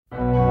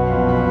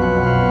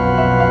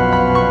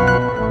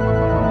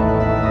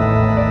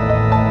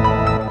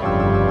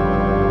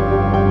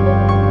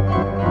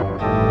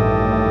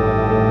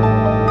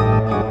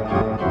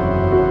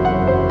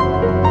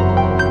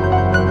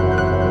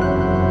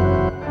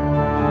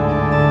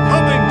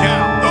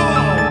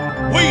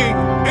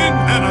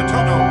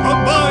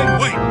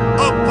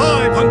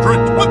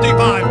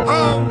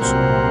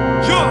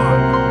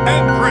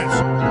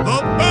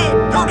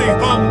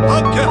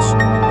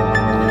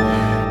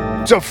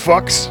What's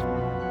up, fucks?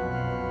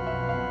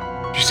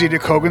 Did you see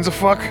Nick Hogan's a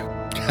fuck?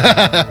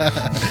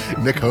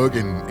 Nick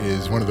Hogan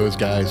is one of those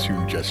guys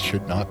who just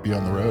should not be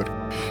on the road.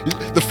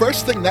 The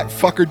first thing that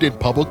fucker did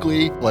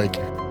publicly, like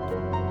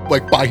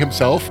by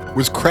himself,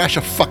 was crash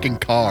a fucking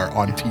car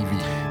on TV.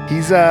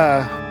 He's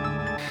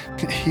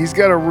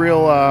got a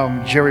real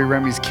Jerry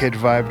Remy's kid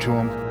vibe to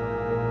him.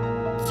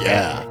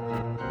 Yeah.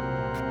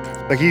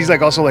 Like he's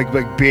like also like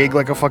big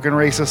like a fucking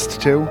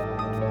racist too.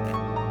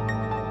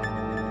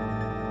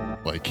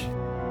 Like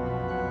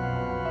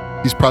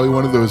he's probably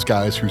one of those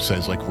guys who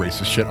says like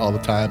racist shit all the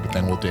time, but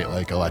then will date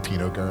like a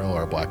Latino girl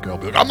or a black girl.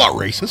 Be like, I'm not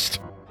racist.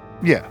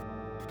 Yeah.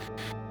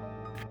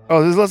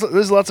 Oh, there's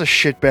lots of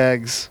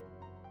shitbags.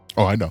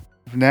 Oh, I know.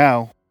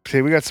 Now,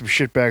 see, we got some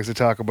shitbags to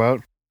talk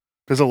about.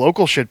 There's a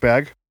local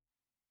shitbag.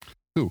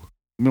 Who?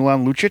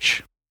 Milan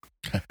Lucic.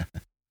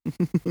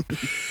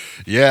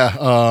 Yeah.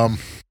 A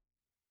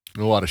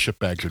lot of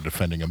shitbags are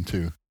defending him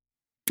too.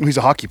 He's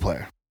a hockey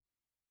player.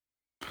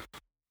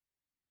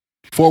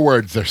 4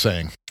 words they're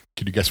saying.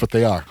 Can you guess what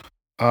they are?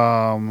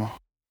 Can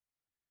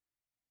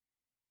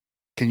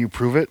you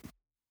prove it?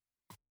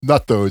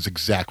 Not those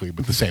exactly,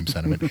 but the same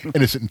sentiment.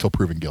 Innocent until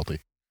proven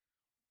guilty.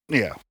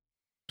 Yeah.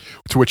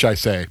 To which I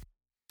say,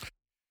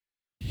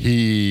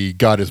 he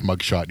got his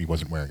mugshot and he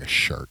wasn't wearing a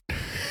shirt.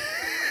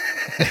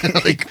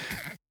 Like,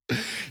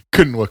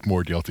 couldn't look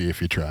more guilty if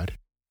he tried.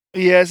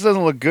 Yeah, it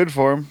doesn't look good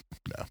for him.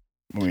 No.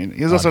 I mean,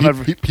 he's also not.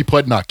 He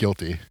pled not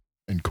guilty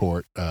in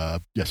court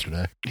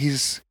yesterday.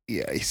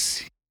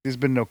 There's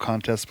been no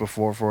contest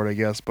before for it, I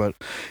guess, but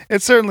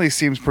it certainly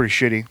seems pretty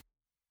shitty.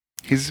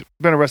 He's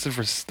been arrested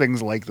for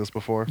things like this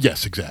before.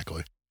 Yes,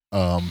 exactly.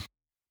 It's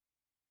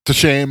a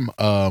shame.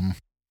 I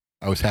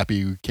was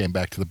happy he came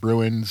back to the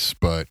Bruins,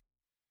 but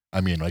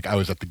I mean, like, I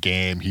was at the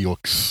game. He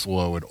looks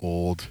slow and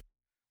old.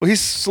 Well, he's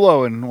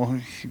slow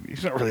and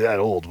he's not really that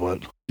old,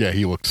 but yeah,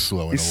 he looks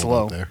slow and he's old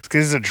slow. out there. It's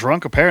because he's a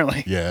drunk,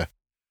 apparently. Yeah.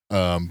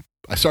 I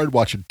started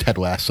watching Ted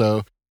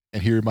Lasso,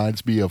 and he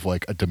reminds me of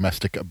like a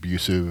domestic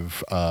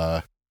abusive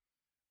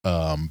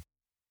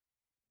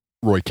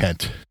Roy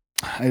Kent.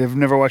 I've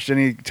never watched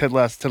any Ted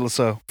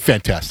Lasso.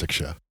 Fantastic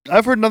show.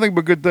 I've heard nothing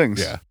but good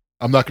things. Yeah.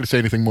 I'm not going to say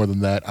anything more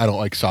than that. I don't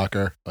like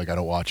soccer. Like, I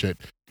don't watch it,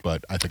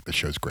 but I think the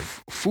show's great.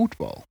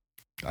 Football.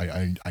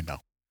 I know.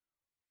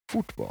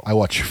 Football. I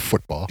watch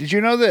football. Did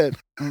you know that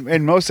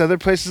in most other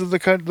places of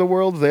the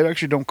world, they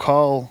actually don't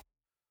call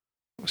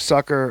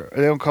soccer,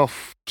 they don't call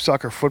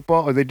soccer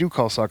football, or they do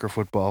call soccer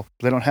football.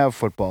 They don't have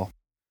football.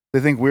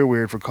 They think we're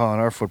weird for calling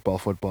our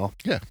football.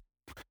 Yeah.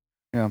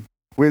 Yeah.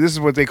 This is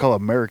what they call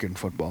American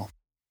football.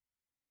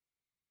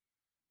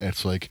 And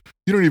it's like,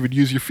 you don't even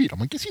use your feet. I'm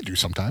like, yes, you do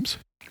sometimes.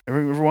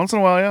 Every once in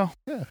a while, yeah.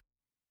 Yeah.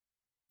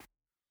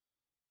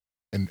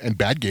 And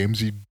bad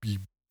games, you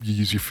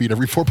use your feet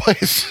every 4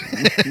 plays.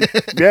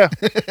 Yeah.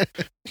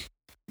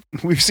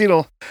 We've seen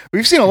a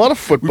lot of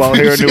football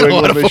here in New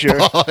England this year.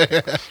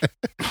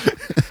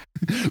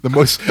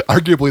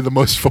 Arguably the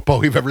most football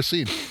we've ever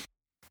seen.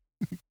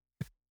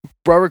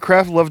 Robert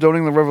Kraft loved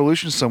owning the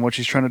Revolution so much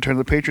he's trying to turn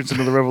the Patriots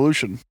into the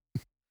Revolution.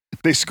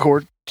 They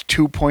scored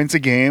 2 points a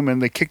game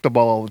and they kick the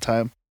ball all the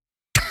time.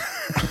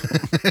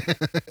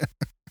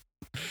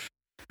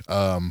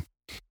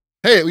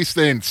 Hey, at least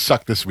they didn't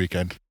suck this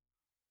weekend.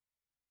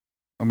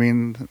 I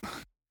mean,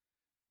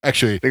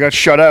 actually, they got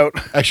shut out.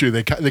 Actually,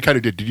 they kind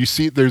of did. Did you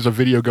see? There's a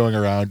video going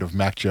around of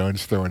Mac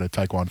Jones throwing a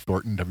Tyquan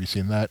Thornton. Have you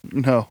seen that?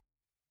 No.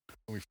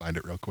 Let me find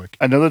it real quick.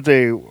 I know that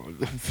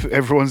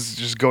everyone's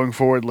just going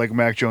forward like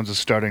Mac Jones is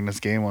starting this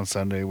game on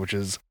Sunday, which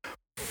is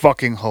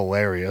fucking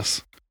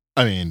hilarious.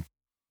 I mean,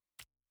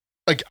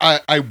 like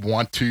I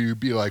want to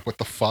be like, what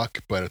the fuck,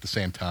 but at the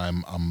same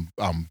time,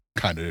 I'm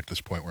kind of at this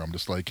point where I'm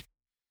just like,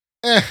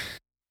 I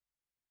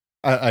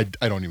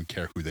don't even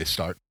care who they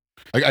start.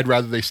 Like, I'd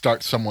rather they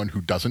start someone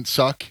who doesn't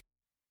suck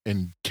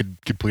and can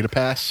complete a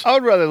pass. I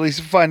would rather at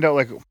least find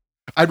out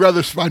I'd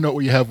rather find out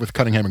what you have with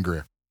Cunningham and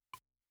Greer.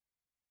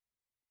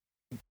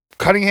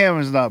 Cunningham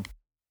is not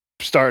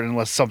starting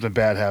unless something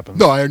bad happens.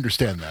 No, I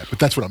understand that, but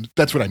that's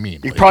what I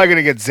mean. You're probably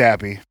gonna get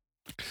Zappy.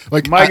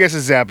 Like, my guess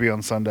is Zappy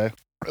on Sunday.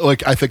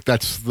 Like, I think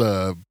that's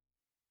the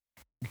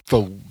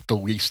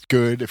least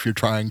good if you're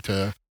trying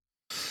to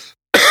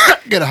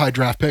get a high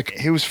draft pick.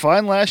 He was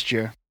fine last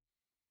year.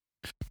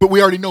 But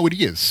we already know what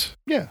he is.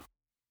 Yeah.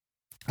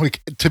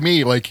 Like, to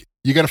me, like,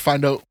 you got to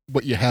find out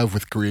what you have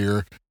with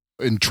Greer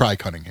and try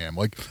Cunningham.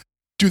 Like,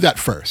 do that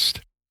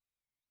first.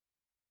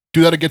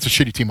 Do that against a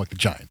shitty team like the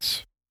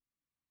Giants.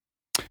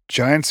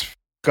 Giants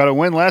got a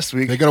win last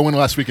week. They got a win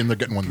last week, and they're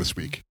getting one this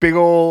week. Big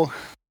ol'...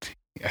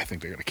 I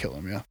think they're going to kill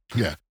him, yeah.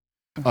 Yeah.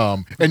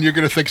 And you're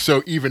going to think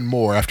so even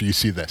more after you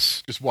see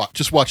this. Just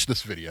watch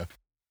this video.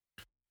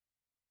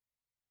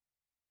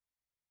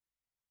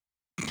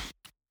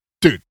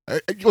 Dude,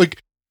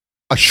 like,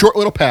 a short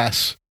little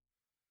pass.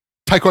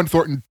 Tyquan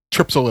Thornton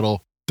trips a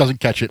little,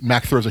 doesn't catch it.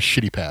 Mac throws a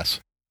shitty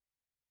pass.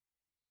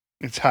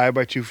 It's high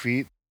by 2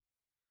 feet.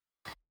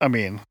 I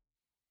mean,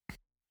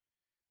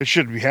 it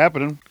shouldn't be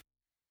happening.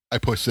 I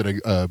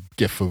posted a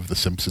GIF of The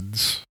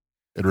Simpsons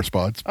in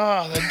response.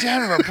 Oh, the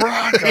Denver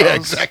Broncos. Yeah,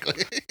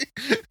 exactly.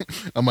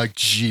 I'm like,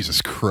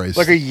 Jesus Christ.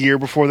 Like a year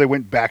before they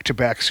went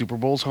back-to-back Super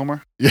Bowls,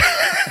 Homer. Yeah.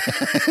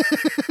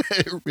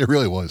 It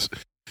really was.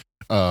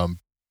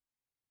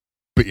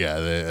 But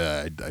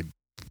yeah,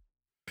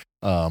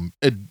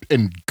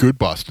 in good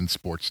Boston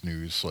sports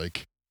news,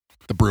 like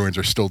the Bruins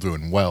are still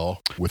doing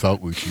well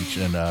without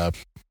Lucic, and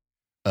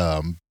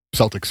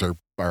Celtics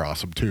are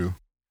awesome too.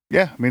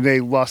 Yeah, I mean they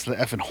lost to the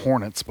effing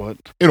Hornets, but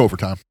In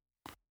overtime.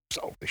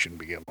 so they shouldn't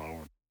be getting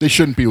over. They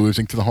shouldn't be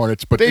losing to the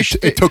Hornets, but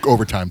it took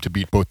overtime to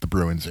beat both the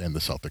Bruins and the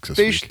Celtics this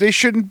week. They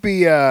shouldn't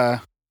be.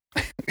 The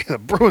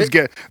Bruins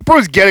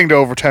getting to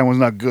overtime was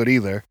not good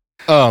either.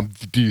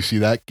 Do you see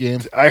that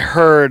game? I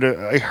heard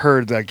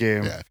that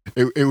game. Yeah,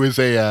 it was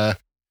a.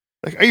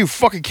 Like, are you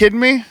fucking kidding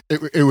me?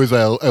 It was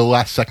a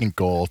last second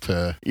goal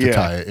to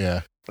tie it.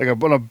 Yeah, like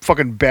a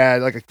fucking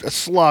bad, like a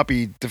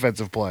sloppy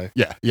defensive play.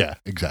 Yeah,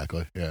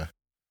 exactly. Yeah,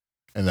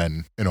 and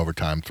then in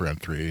overtime,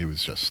 3-on-3, it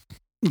was just.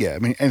 Yeah, I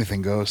mean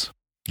anything goes.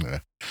 Yeah.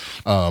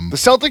 The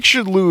Celtics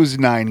should lose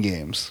 9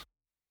 games.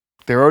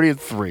 They're already at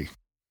 3.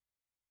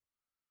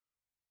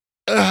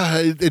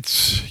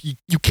 It's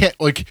you can't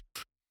like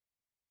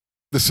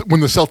this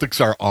when the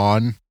Celtics are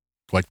on,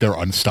 like they're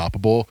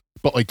unstoppable.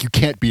 But like you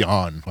can't be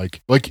on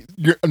like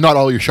not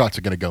all your shots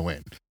are gonna go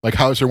in. Like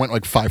Hauser went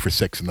like 5 for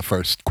 6 in the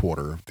first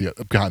quarter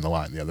behind the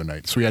line the other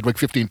night. So he had like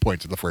 15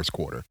 points in the first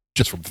quarter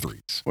just from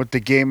threes. What the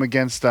game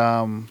against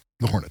the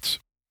Hornets?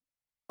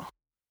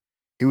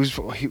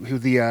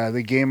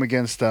 The game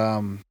against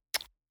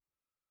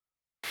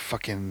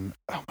fucking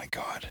oh my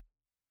god,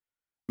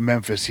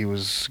 Memphis. He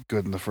was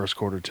good in the first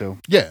quarter too.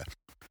 Yeah.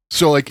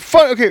 So like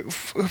okay,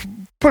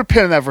 put a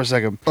pin in that for a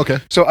second. Okay.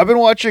 So I've been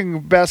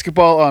watching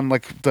basketball on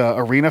like the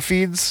arena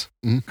feeds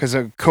because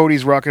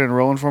Cody's rocking and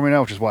rolling for me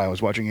now, which is why I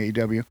was watching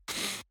AEW.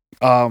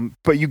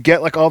 But you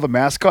get like all the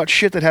mascot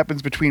shit that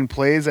happens between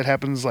plays that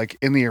happens like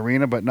in the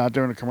arena, but not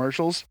during the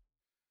commercials.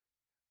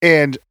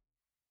 And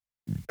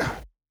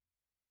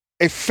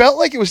it felt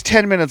like it was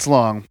 10 minutes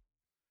long.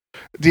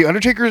 The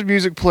Undertaker's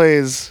music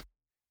plays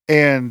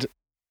and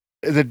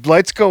the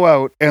lights go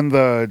out and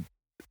the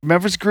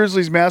Memphis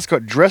Grizzlies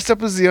mascot dressed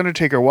up as the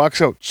Undertaker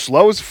walks out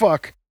slow as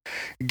fuck,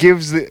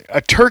 gives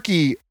a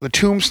turkey the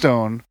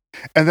tombstone,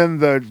 and then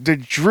the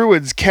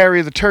Druids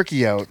carry the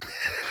turkey out.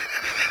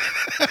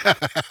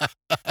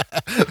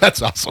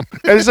 That's awesome.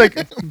 And it's like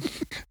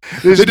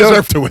they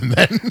deserve to win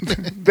then.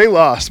 They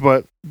lost,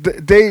 but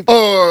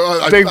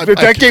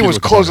that game was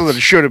closer than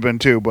it should have been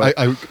too. But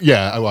I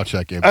watched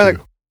that game. Like,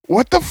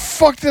 what the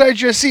fuck did I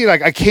just see?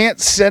 Like I can't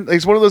send.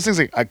 It's one of those things.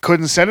 Like I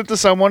couldn't send it to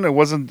someone. It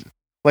wasn't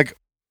on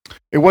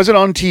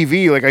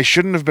TV. Like I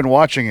shouldn't have been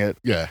watching it.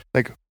 Yeah.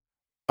 Like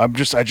I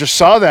just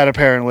saw that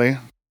apparently.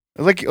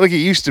 Like it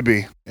used to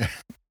be.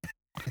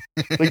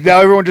 Like now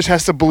everyone just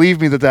has to believe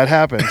me that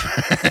happened.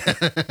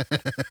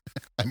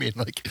 I mean,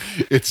 like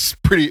it's a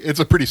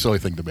pretty silly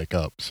thing to make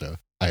up. So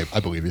I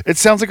believe you. It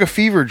sounds like a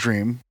fever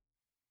dream.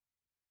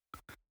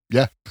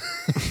 Yeah.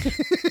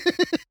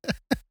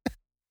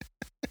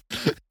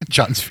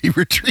 John's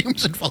fever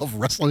dreams involve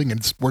wrestling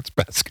and sports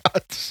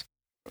mascots.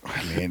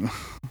 I mean,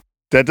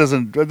 that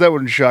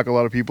wouldn't shock a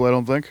lot of people, I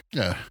don't think.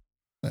 Yeah.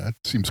 That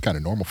seems kind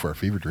of normal for a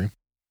fever dream.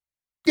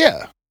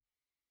 Yeah.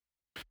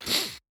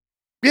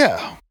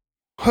 Yeah.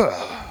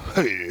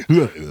 Hey.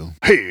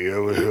 Hey.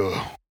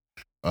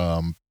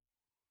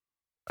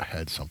 I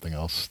had something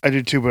else. I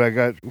did too, but I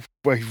got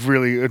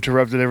really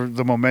interrupted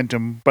the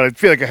momentum. But I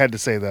feel like I had to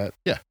say that.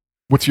 Yeah.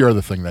 What's your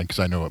other thing then? Because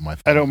I know what my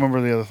thing I don't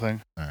remember the other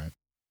thing. All right.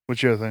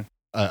 What's your other thing?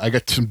 I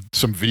got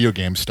some video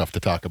game stuff to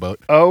talk about.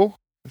 Oh,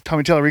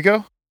 Tommy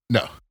Tallarico?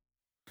 No.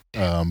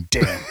 Damn.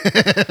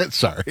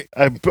 Sorry.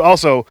 I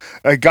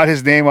got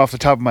his name off the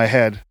top of my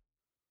head.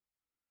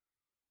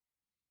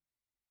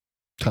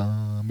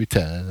 Tommy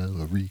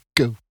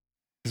Tallarico.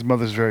 His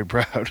mother's very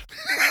proud.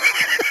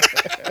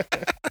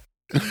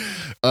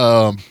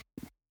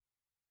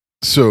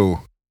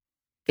 So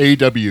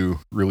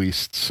AEW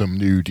released some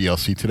new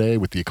DLC today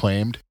with the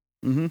Acclaimed.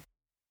 Mm-hmm.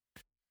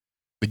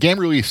 The game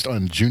released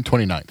on June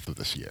 29th of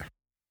this year.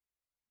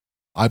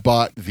 I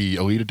bought the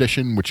Elite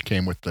Edition, which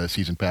came with the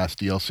Season Pass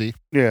DLC.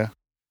 Yeah.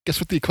 Guess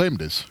what the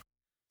Acclaimed is?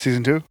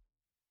 Season 2?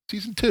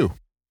 Season 2.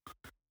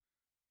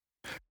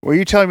 Were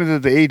you telling me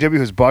that the AEW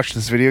has botched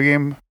this video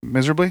game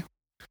miserably?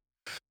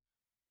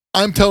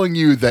 I'm telling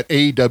you that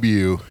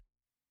AEW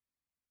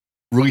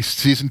released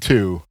Season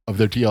 2 of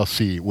their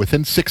DLC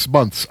within 6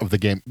 months of the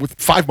game, with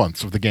 5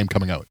 months of the game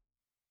coming out.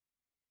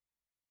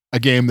 A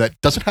game that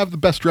doesn't have the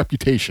best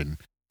reputation,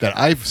 that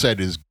I've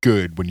said is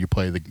good when you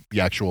play the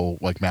actual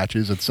like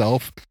matches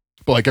itself,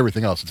 but like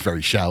everything else, it's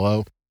very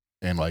shallow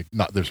and like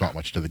there's not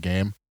much to the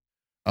game.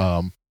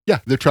 Yeah,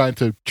 they're trying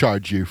to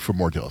charge you for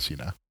more DLC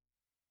now.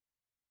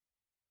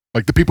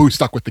 Like the people who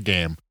stuck with the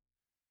game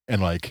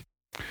and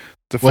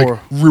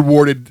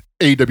rewarded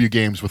AEW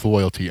games with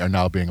loyalty are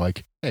now being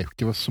like, hey,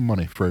 give us some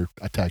money for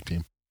a tag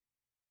team.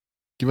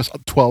 Give us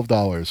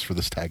 $12 for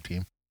this tag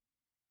team.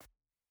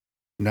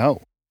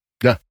 No.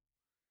 Yeah.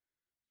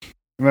 As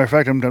a matter of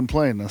fact, I'm done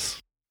playing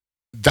this.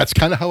 that's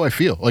kind of how I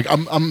feel. Like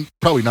I'm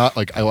probably not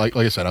like like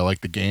I said, I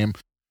like the game,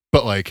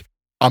 but like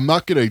I'm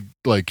not gonna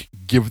like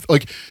give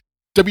like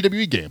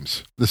WWE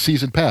games. The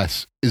season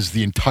pass is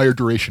the entire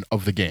duration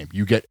of the game.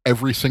 You get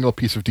every single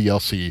piece of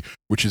DLC,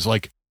 which is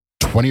like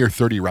 20 or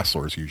 30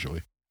 wrestlers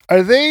usually.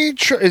 Are they?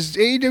 Is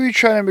AEW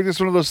trying to make this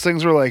one of those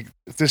things where like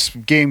this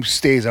game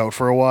stays out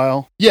for a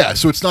while? Yeah,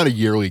 so it's not a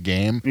yearly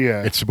game.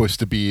 Yeah, It's supposed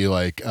to be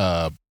like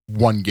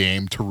one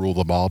game to rule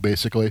them all,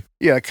 basically.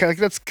 yeah.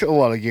 That's a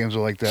lot of games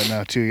are like that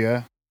now too.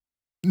 Yeah,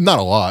 Not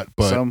a lot,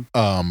 but some.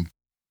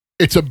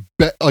 it's a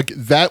like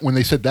that. When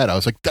they said that, I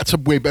was like, that's a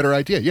way better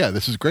idea. Yeah,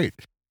 this is great.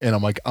 And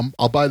I'm like,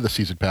 I'll buy the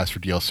season pass for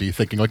DLC,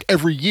 thinking like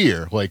every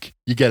year, like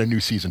you get a new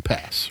season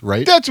pass,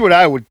 right? That's what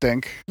I would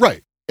think.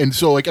 Right. And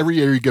so like every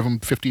year you give them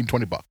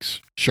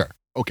 $15-$20. Sure.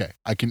 Okay.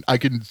 I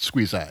can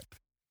squeeze that.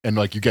 And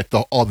like you get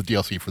all the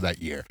DLC for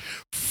that year.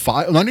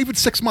 Not even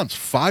 6 months,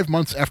 5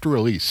 months after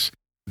release,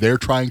 they're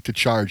trying to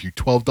charge you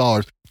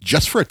 $12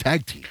 just for a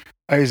tag team.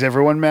 Is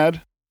everyone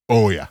mad?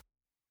 Oh yeah.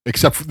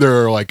 Except for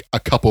there are like a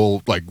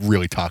couple like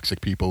really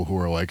toxic people who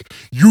are like,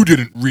 you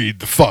didn't read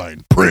the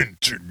fine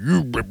print and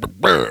you blah, blah,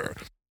 blah.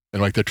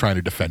 And like they're trying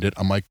to defend it.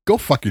 I'm like, go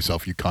fuck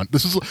yourself, you cunt.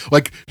 This is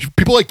like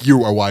people like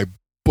you are why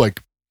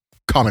like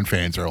common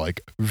fans are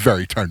like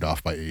very turned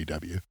off by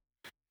AEW.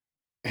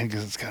 And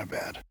because it's kind of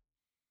bad.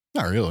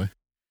 Not really.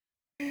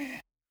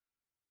 It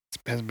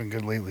hasn't been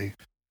good lately.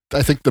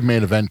 I think the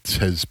main event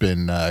has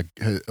been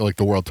like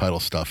the world title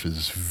stuff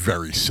is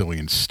very silly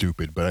and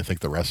stupid, but I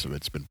think the rest of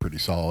it's been pretty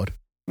solid.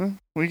 Well,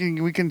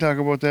 we can talk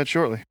about that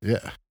shortly.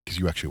 Yeah, because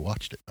you actually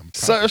watched it.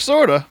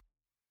 Sorta.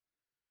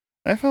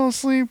 I fell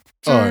asleep.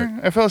 Right.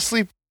 I fell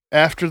asleep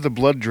after the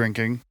blood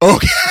drinking.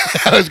 Okay,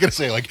 I was gonna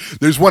say like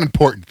there's one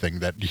important thing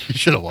that you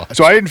should have watched.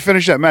 So I didn't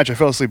finish that match. I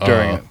fell asleep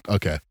during it.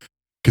 Okay,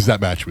 because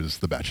that match was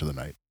the match of the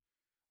night.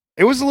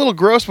 It was a little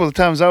gross by the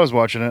times I was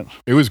watching it.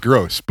 It was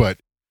gross, but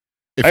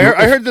I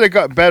heard that it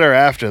got better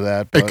after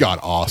that. It got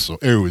awesome.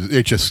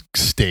 It just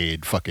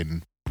stayed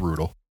fucking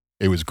brutal.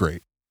 It was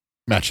great.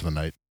 Match of the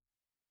night.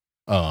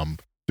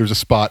 There was a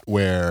spot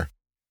where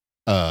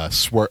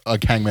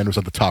Hangman was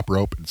at the top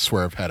rope and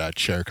Swerve had a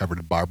chair covered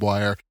in barbed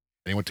wire.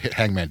 And he went to hit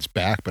Hangman's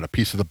back, but a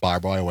piece of the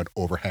barbed wire went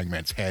over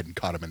Hangman's head and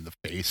caught him in the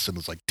face and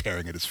was like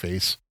tearing at his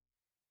face.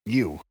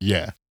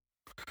 Yeah.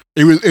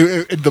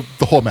 The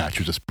whole match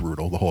was just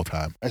brutal the whole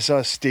time. I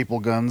saw staple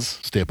guns.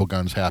 Staple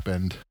guns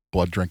happened.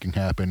 Blood drinking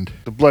happened.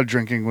 The blood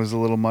drinking was a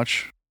little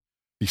much.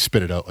 He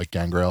spit it out like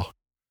Gangrel.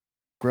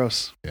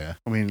 Gross. Yeah.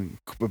 I mean,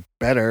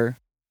 better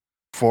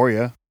for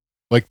you.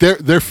 Like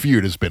their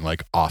feud has been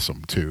like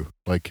awesome too.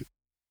 Like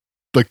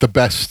the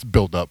best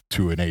build up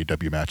to an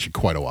AEW match in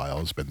quite a while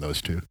has been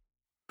those two.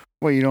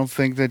 Well, you don't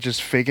think that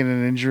just feigning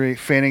an injury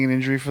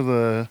for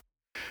the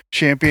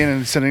champion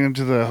and sending him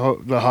to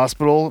the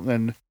hospital,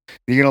 and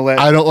you're gonna let?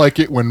 I don't like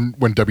it when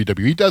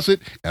WWE does it,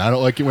 and I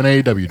don't like it when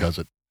AEW does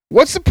it.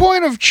 What's the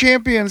point of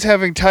champions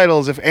having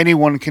titles if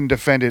anyone can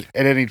defend it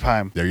at any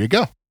time? There you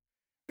go.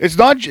 It's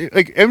not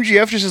like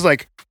MGF just is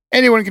like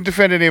anyone can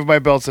defend any of my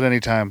belts at any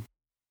time.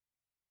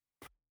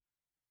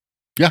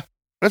 Yeah,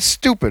 that's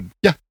stupid.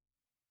 Yeah,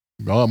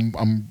 well,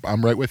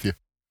 I'm right with you.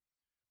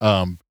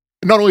 Not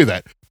only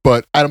that,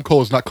 but Adam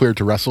Cole is not cleared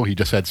to wrestle. He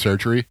just had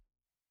surgery.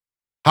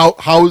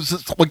 How is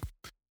this like?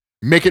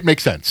 Make it make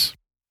sense.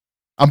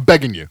 I'm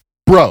begging you,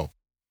 bro.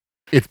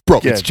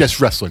 It's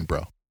just wrestling,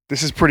 bro.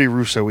 This is pretty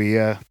Russo-y,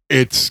 yeah.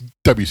 It's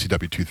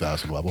WCW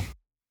 2000 level.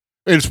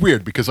 And it's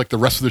weird because like the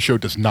rest of the show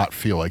does not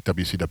feel like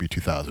WCW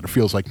 2000. It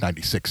feels like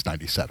 96,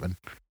 97.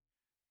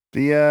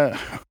 And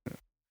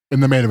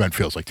the main event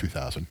feels like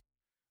 2000.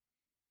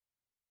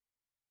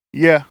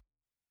 Yeah.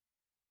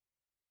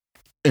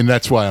 And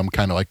that's why I'm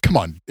kind of like, come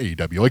on,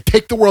 AEW. Like,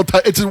 take the world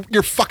title. It's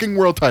your fucking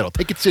world title.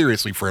 Take it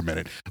seriously for a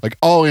minute. Like,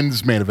 All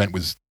In's main event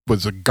was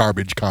a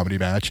garbage comedy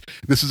match.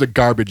 This is a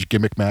garbage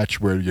gimmick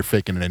match where you're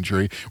faking an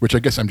injury, which I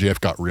guess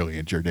MJF got really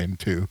injured in,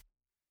 too.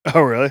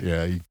 Oh, really?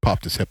 Yeah, he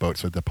popped his hip out,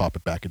 so they pop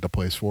it back into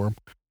place for him.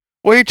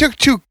 Well, he took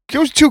two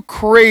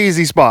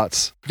crazy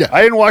spots. Yeah.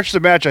 I didn't watch the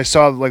match. I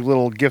saw, like,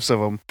 little gifs of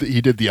him. He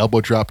did the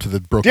elbow drop to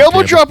the broken table. The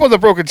elbow table. drop on the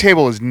broken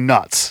table is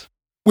nuts.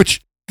 Which,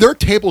 there are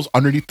tables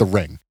underneath the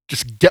ring.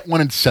 Just get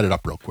one and set it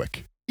up real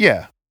quick.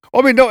 Yeah.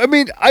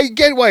 I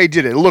get why he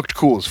did it. It looked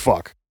cool as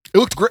fuck. It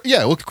looked great.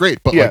 Yeah, it looked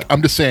great. But like,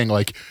 I'm just saying,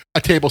 like, a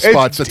table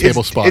spot's a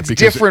table spot. It's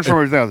different from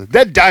everything else.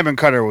 That diamond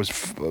cutter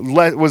was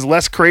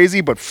less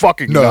crazy, but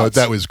fucking nuts. No,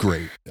 that was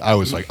great. I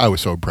was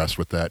so impressed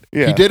with that.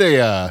 Yeah. He did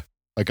a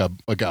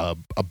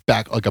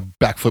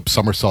backflip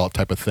somersault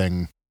type of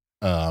thing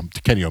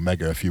to Kenny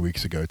Omega a few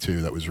weeks ago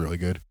too. That was really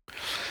good.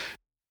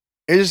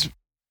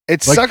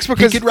 It sucks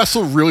because he could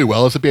wrestle really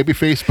well as a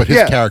babyface, but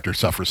his character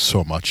suffers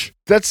so much.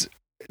 That's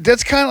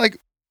kind of like,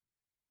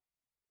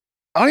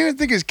 I don't even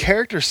think his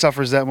character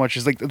suffers that much.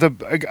 It's like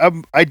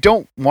I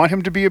don't want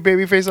him to be a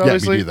babyface,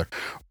 obviously. Yeah, me neither.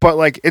 But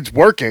like, it's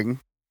working.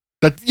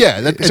 That's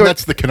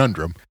the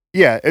conundrum.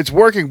 Yeah, it's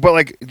working, but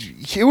like,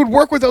 it would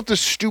work without the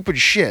stupid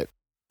shit.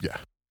 Yeah,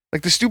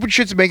 like the stupid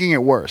shit's making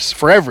it worse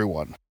for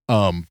everyone.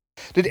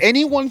 Did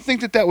anyone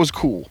think that was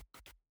cool?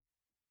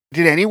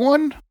 Did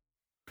anyone?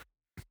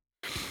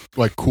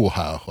 Like cool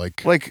how?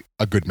 Like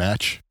a good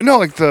match? No,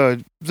 like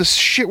the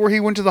shit where he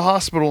went to the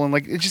hospital and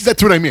like it just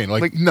That's what I mean.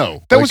 Like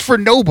no. That like, was for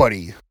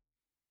nobody.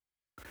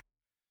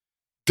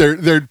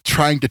 They're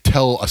trying to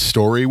tell a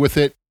story with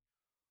it,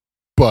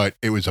 but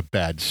it was a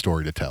bad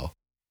story to tell.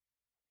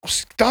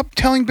 Stop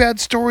telling bad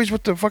stories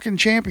with the fucking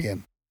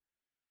champion.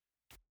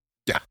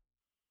 Yeah.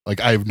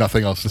 Like I have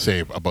nothing else to say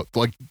about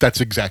like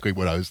that's exactly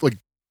what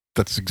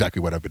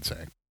I've been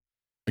saying.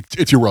 Like,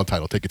 it's your world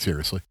title, take it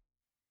seriously.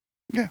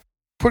 Yeah.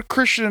 Put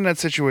Christian in that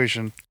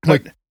situation.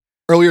 Like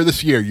earlier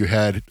this year you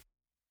had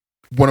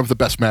one of the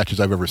best matches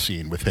I've ever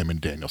seen with him and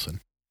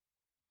Danielson.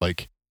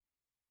 Like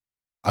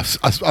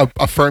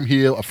a firm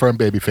heel, a firm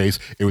babyface.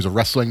 It was a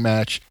wrestling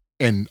match,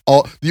 and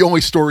the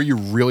only story you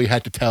really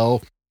had to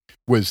tell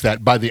was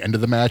that by the end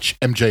of the match,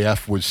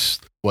 MJF was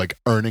like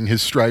earning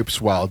his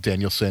stripes, while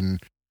Danielson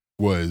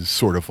was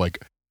sort of like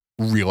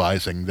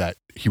realizing that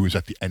he was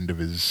at the end of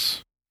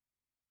his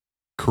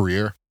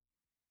career.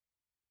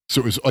 So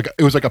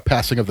it was like a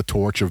passing of the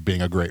torch of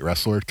being a great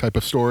wrestler type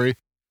of story,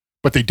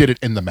 but they did it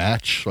in the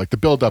match. Like the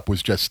build up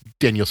was just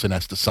Danielson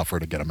has to suffer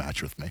to get a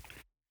match with me.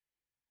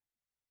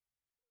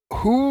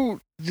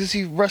 Who does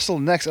he wrestle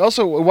next?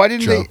 Also, why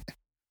didn't Joe. they?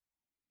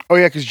 Oh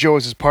yeah, because Joe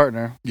is his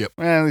partner. Yep.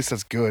 At least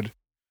that's good.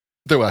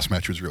 Their last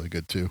match was really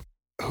good too.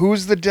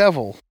 Who's the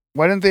devil?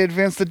 Why didn't they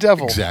advance the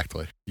devil?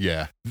 Exactly.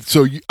 Yeah.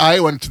 So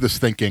I went into this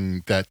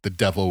thinking that the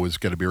devil was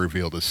going to be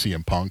revealed as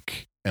CM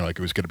Punk, and like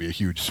it was going to be a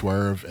huge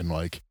swerve and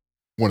like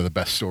one of the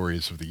best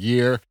stories of the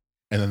year.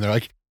 And then they're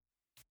like,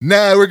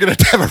 nah, we're going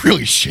to have a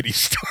really shitty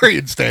story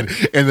instead.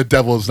 And the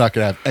devil is not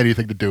going to have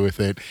anything to do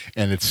with it.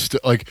 And it's still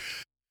like,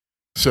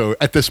 so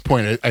at this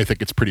point, I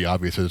think it's pretty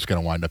obvious that it's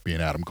going to wind up being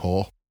Adam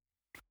Cole.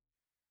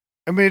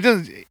 I mean, it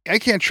doesn't. I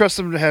can't trust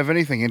them to have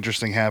anything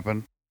interesting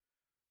happen.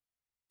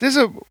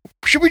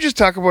 Should we just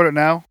talk about it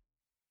now?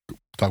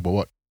 Talk about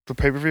what? The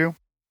pay-per-view?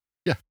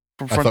 Yeah.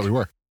 From I thought we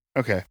were.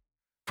 Okay.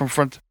 From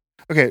front.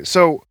 Okay,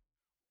 so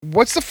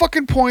what's the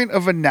fucking point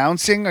of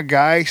announcing a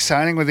guy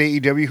signing with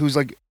AEW who's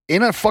like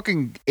in a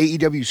fucking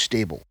AEW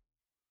stable?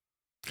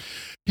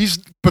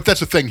 But that's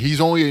the thing.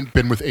 He's only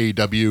been with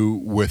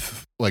AEW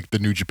with like the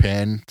New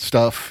Japan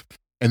stuff,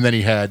 and then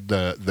he had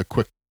the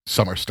quick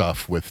summer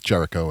stuff with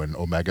Jericho and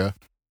Omega.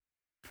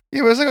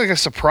 Yeah, but it's like a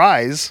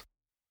surprise.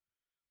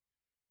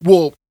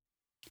 Well,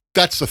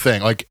 that's the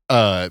thing. Like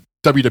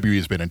WWE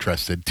has been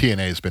interested.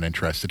 TNA has been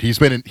interested.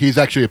 He's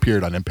actually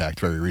appeared on Impact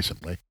very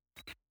recently.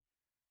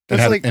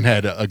 And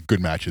had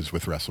good matches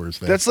with wrestlers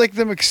there. That's like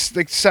them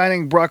like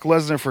signing Brock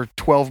Lesnar for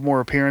 12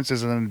 more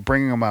appearances and then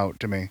bringing him out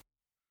to me.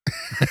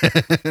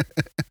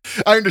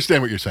 I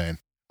understand what you're saying.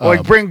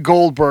 Like bring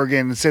Goldberg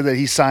in and say that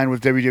he signed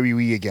with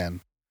WWE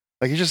again.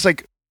 Like it's just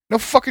like no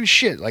fucking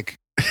shit. Like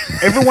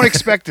everyone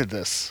expected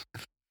this.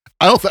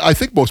 I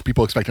think most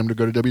people expect him to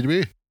go to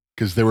WWE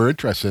because they were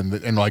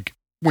interested in like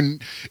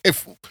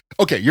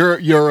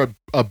you're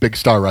a big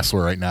star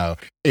wrestler right now.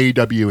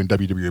 AEW and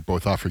WWE are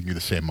both offering you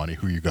the same money.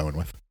 Who are you going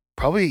with?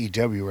 Probably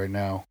AEW right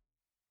now.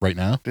 Right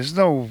now? There's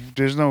no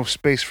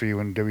space for you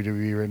in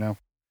WWE right now.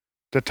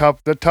 The top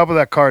of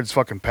that card's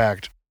fucking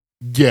packed.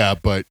 Yeah,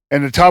 but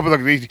and the top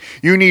of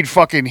you need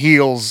fucking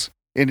heels.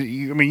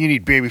 You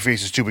need baby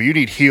faces too, but you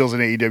need heels in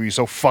AEW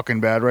so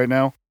fucking bad right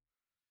now.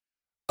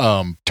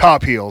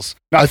 Top heels,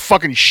 not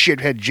fucking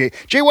shithead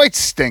Jay White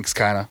stinks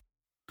kind of.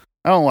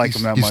 I don't like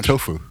him that much. He's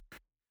tofu.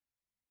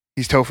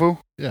 He's tofu.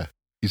 Yeah,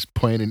 he's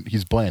plain.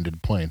 He's bland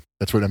and plain.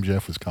 That's what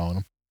MJF was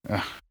calling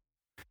him.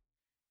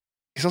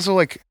 He's also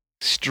like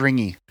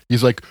stringy.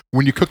 He's like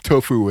when you cook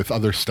tofu with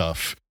other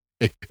stuff.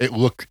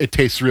 It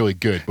tastes really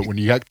good, but when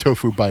you got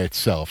tofu by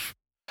itself,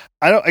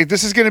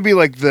 this is gonna be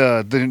like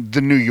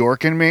the New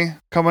York in me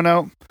coming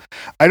out.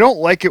 I don't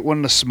like it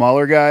when the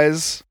smaller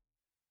guys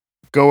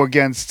go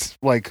against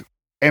like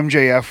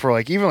MJF or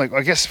like even like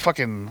I guess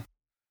fucking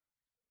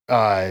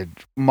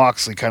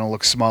Moxley kind of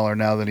looks smaller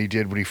now than he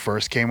did when he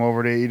first came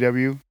over to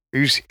AEW.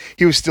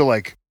 He was still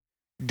like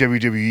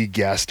WWE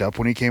gassed up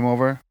when he came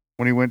over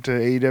when he went to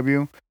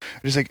AEW.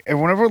 It's like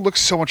everyone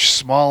looks so much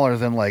smaller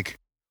than like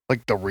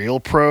the real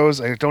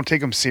pros. I don't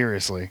take them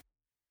seriously.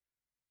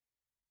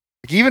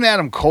 Like even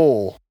Adam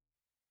Cole.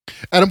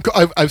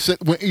 I've said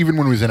even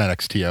when he was in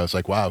NXT, I was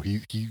like, wow,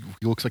 he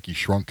looks like he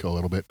shrunk a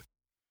little bit.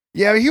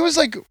 Yeah, he was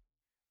like,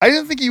 I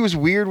didn't think he was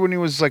weird when he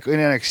was like in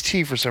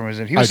NXT for some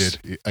reason. He was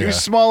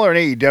smaller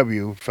in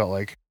AEW. Felt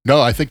like. No,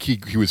 I think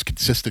he was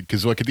consistent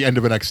because like at the end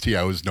of NXT,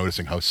 I was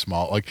noticing how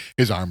small like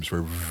his arms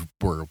were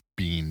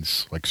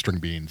beans, like string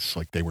beans,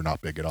 like they were not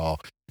big at all.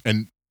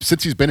 And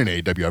since he's been in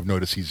AEW, I've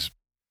noticed he's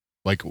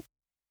like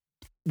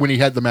when he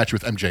had the match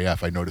with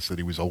MJF, I noticed that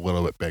he was a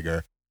little bit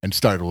bigger and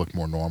started to look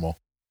more normal,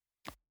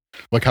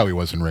 like how he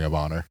was in Ring of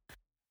Honor,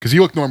 because he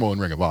looked normal in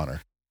Ring of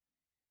Honor.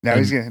 Now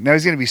he's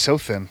gonna be so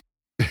thin.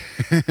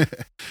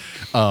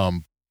 But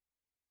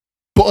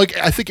like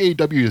I think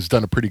AEW has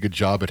done a pretty good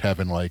job at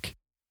having like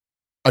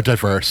a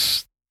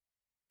diverse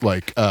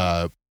like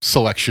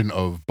selection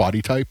of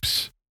body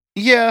types.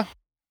 Yeah.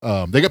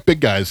 They got big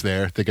guys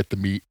there. They get the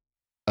meat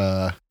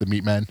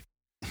men.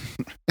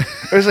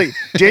 There's like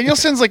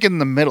Danielson's like in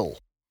the middle.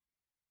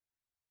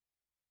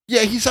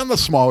 Yeah, he's on the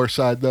smaller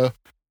side though.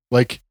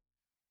 Like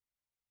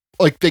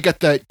they got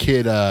that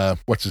kid.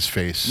 What's his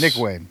face? Nick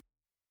Wayne.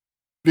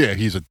 Yeah,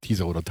 he's a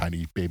little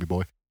tiny baby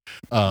boy.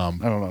 I don't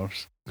know.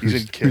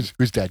 He's a kid.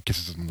 Whose dad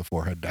kisses him on the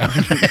forehead now.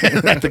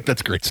 I think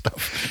that's great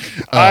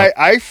stuff.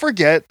 I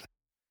forget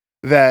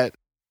that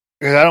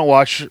because I don't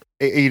watch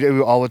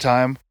AEW all the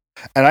time,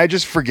 and I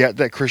just forget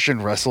that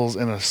Christian wrestles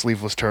in a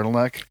sleeveless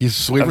turtleneck. He's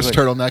a sleeveless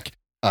turtleneck.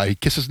 He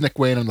kisses Nick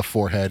Wayne on the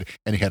forehead,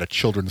 and he had a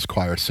children's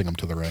choir sing him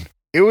to the ring.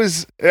 It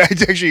was I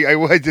did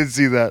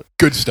see that.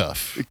 Good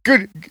stuff.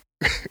 Good.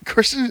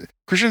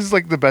 Christian's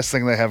like the best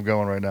thing they have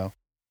going right now.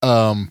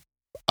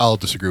 I'll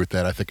disagree with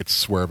that. I think it's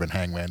Swerve and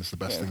Hangman is the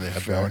best thing they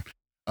have going.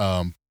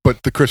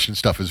 But the Christian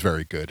stuff is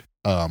very good.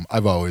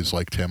 I've always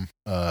liked him.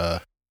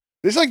 This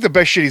is like the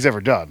best shit he's ever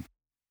done.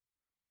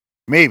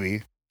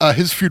 Maybe.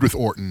 His feud with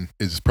Orton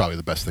is probably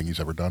the best thing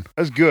he's ever done.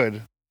 That's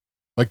good.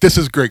 Like, this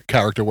is great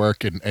character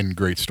work and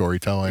great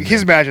storytelling.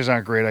 His matches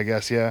aren't great, I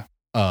guess, yeah.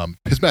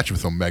 His match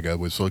with Omega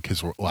was like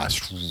his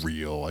last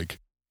real, like,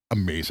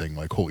 amazing,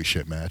 like, holy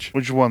shit match.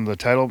 Which one? The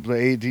title?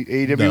 The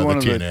AEW one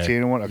or the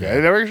TNA one? Okay, yeah.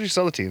 I never actually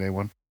saw the TNA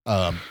one.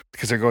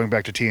 Because they're going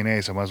back to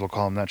TNA, so I might as well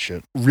call them that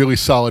shit. Really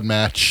solid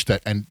match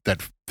that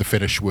the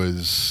finish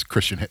was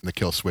Christian hitting the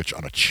kill switch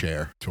on a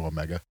chair to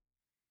Omega.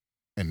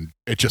 And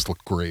it just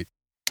looked great.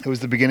 It was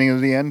the beginning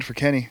of the end for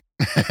Kenny.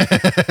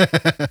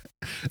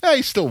 Yeah,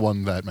 he still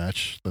won that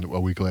match a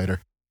week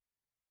later.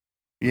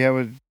 Yeah,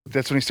 but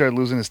that's when he started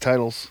losing his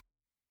titles.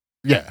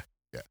 Yeah.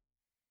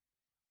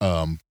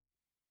 But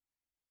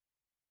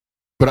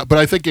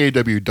I think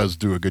AEW does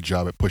do a good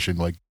job at pushing,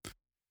 like,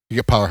 you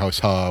get Powerhouse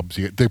Hobbs,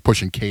 they're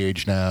pushing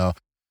Cage now.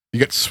 You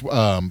get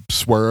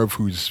Swerve,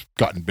 who's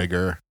gotten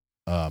bigger.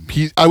 I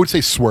would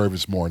say Swerve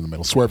is more in the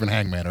middle. Swerve and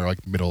Hangman are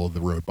like middle of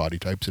the road body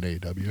types in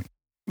AEW.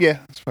 Yeah,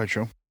 that's probably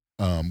true.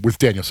 With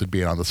Danielson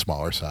being on the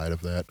smaller side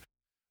of that.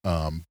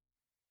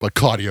 Like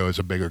Claudio is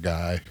a bigger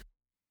guy.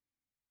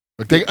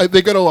 Like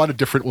they got a lot of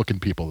different looking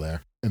people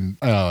there, and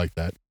I like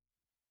that.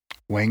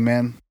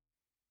 Wangman.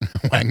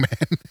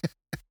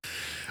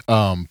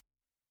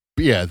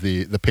 But yeah,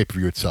 the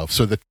pay-per-view itself.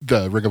 So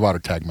the Ring of Honor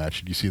tag match,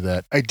 did you see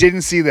that? I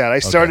didn't see that. I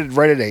started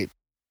right at 8.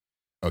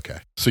 Okay.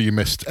 So you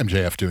missed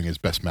MJF doing his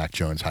best Mac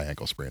Jones high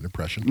ankle sprain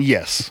impression.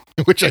 Yes.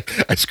 Which I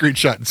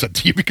screenshot and sent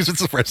to you because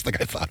it's the first thing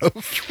I thought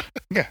of.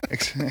 Yeah.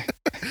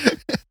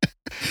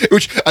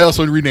 Which I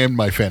also renamed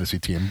my fantasy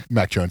team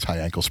Mac Jones high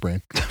ankle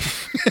sprain.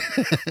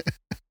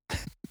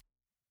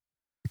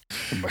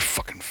 My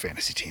fucking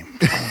fantasy team.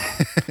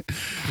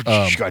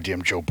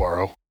 Goddamn Joe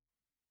Burrow.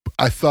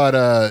 I thought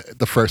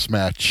the first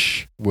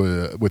match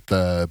with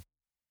the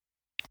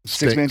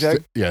Six-man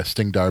tag?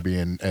 Sting, Darby,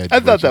 and Edge.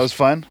 I thought that was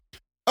fun.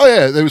 Oh,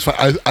 yeah, it was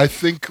fun. I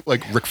think,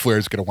 like, Ric Flair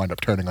is going to wind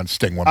up turning on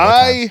Sting one more time.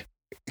 I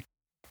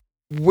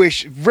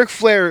wish Ric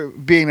Flair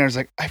being there is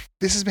like,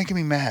 this is making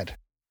me mad.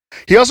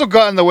 He also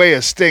got in the way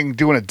of Sting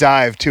doing a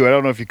dive, too. I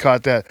don't know if you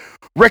caught that.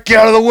 Rick, get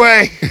out of the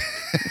way!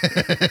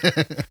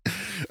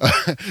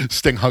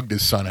 Sting hugged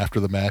his son after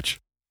the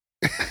match.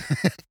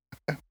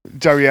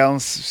 Darby Allin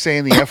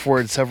saying the F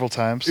word several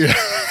times. Yeah.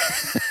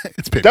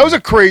 That was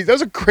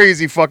a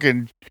crazy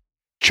fucking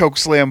choke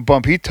slam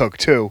bump he took,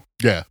 too.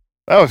 Yeah.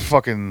 That was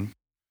fucking...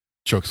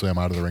 Choke slam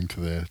out of the ring to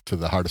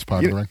the hardest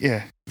part of the ring.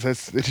 Yeah.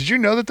 Did you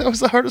know that was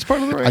the hardest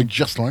part of the ring? I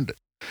just learned it.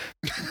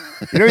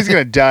 You know he's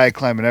going to die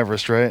climbing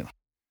Everest, right?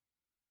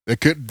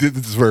 This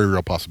is a very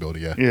real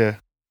possibility, yeah. Yeah.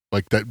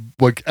 Like that,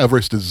 like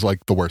Everest is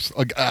like the worst.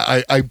 Like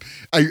I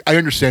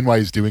understand why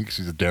he's doing because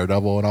he's a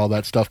daredevil and all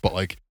that stuff, but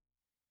like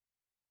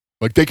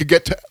they could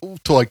get to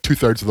like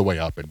 2/3 of the way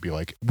up and be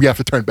like, we have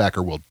to turn back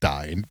or we'll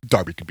die. And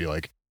Darby could be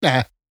like,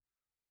 nah.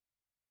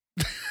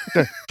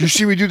 You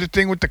see me do the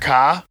thing with the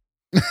car?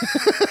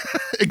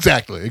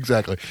 Exactly.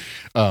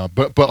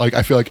 But like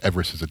I feel like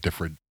Everest is a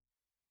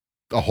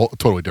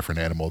totally different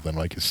animal than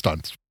like his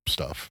stunt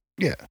stuff.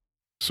 Yeah.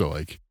 So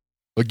like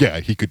yeah,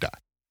 he could die.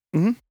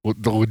 Mm-hmm. Well,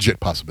 the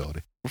legit possibility.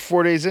 We're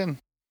 4 days in.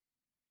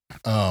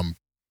 What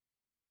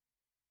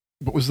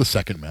was the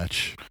second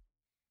match?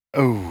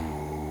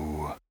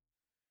 Oh,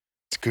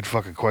 it's a good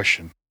fucking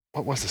question.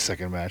 What was the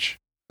second match?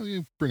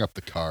 You bring up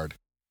the card.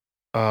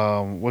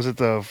 Was it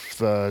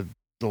the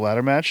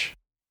ladder match?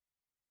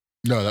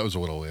 No, that was a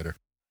little later.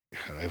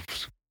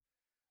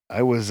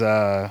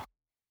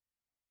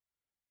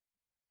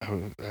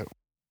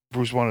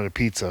 Bruce wanted a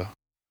pizza,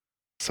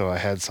 so I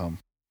had some.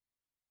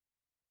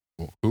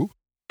 Who?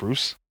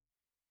 Bruce?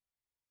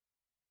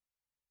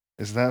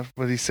 Isn't that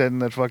what he said in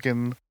that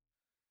fucking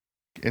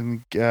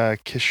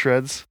Kiss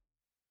Shreds?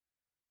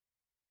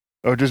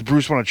 Or does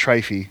Bruce want a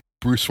trifie?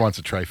 Bruce wants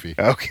a trifie.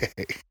 Okay.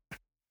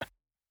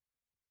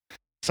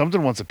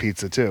 Something wants a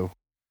pizza too.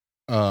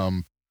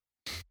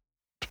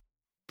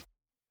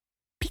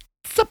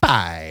 Pizza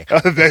pie.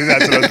 That's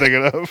what I'm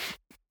thinking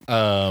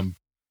of.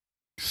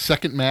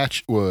 Second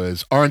match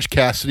was Orange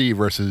Cassidy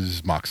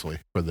versus Moxley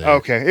for the.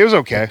 Okay, it was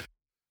okay.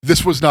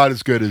 This was not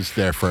as good as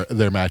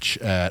their match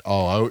at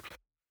All Out.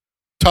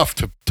 Tough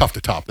to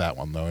top that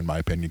one though, in my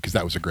opinion, because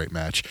that was a great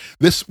match.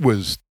 This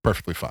was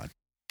perfectly fine.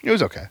 It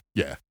was okay.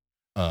 Yeah.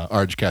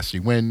 Orange Cassidy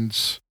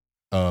wins.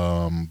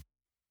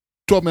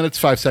 12 minutes,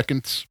 5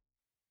 seconds.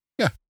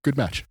 Yeah, good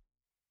match.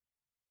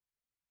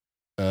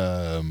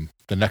 The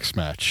next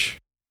match.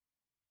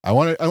 I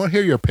want to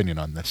hear your opinion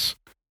on this.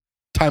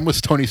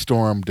 Timeless Tony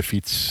Storm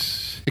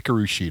defeats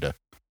Hikaru Shida.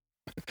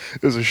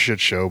 It was a shit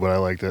show, but I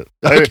liked it.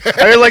 I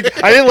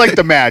didn't like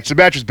the match. The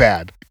match was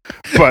bad.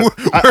 But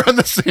we're on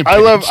the same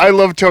page. I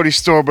love Tony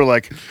Storm, but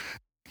like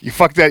you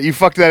fucked that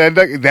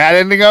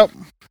ending up.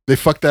 They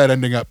fucked that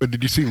ending up. But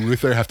did you see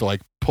Luther have to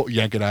like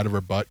yank it out of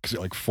her butt because it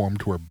like formed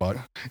to her butt?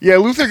 Yeah,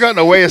 Luther got in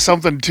the way of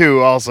something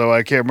too. Also,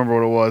 I can't remember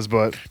what it was,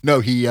 but no,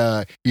 he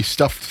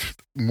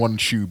stuffed one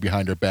shoe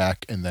behind her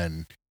back and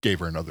then gave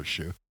her another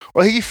shoe.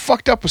 Well, he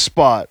fucked up a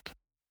spot.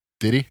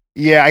 Did he?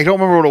 Yeah, I don't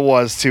remember what it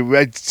was too.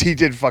 He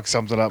did fuck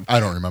something up.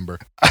 I don't remember.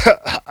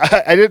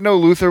 I didn't know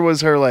Luther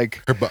was her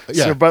like her butt.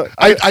 Yeah, her butt.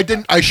 I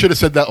didn't. I should have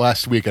said that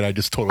last week, and I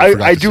just totally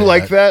forgot. I do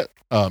like that.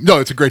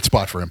 No, it's a great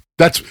spot for him.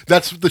 That's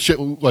the shit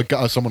like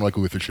someone like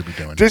Luther should be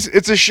doing.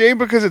 It's a shame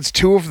because it's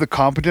two of the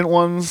competent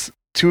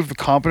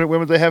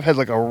women they have had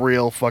like a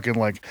real fucking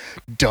like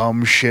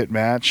dumb shit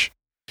match.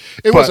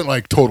 It wasn't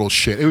like total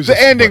shit. It was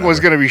the ending was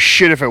going to be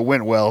shit if it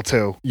went well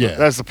too. Yeah,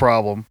 that's the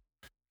problem.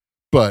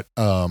 But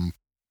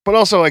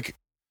also like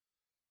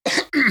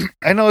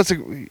I know it's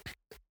like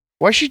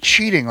why is she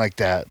cheating like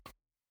that?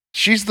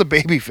 She's the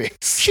baby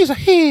face. She's a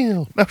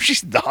heel. No,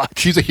 she's not.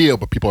 She's a heel,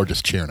 but people are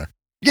just cheering her.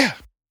 Yeah.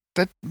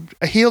 That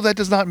a heel that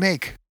does not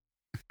make.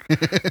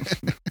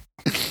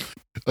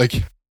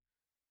 Like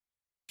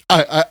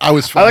I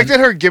was fine. I like that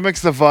her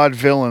gimmick's the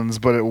vaudevillains,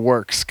 but it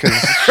works because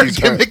her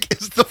gimmick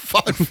is the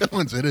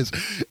vaudevillains. It is.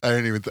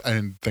 I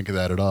didn't think of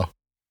that at all.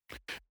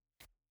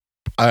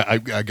 I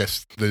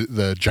guess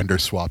the gender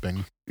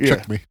swapping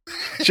tricked me.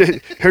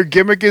 Her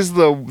gimmick is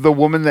the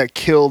woman that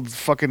killed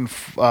fucking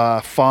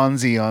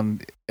Fonzie on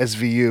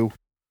SVU.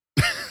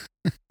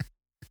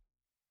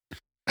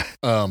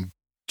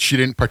 She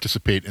didn't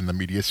participate in the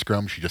media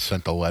scrum. She just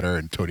sent a letter,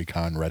 and Tony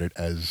Khan read it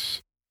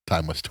as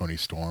Timeless Tony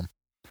Storm.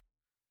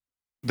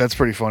 That's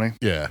pretty funny.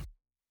 Yeah.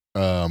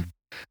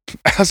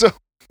 Also,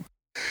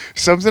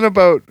 something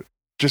about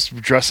just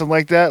dressing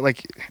like that,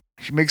 like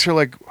she makes her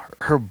like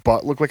her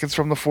butt look like it's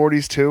from the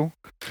 40s too.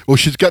 Well,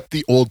 she's got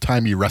the old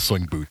timey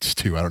wrestling boots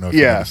too. I don't know if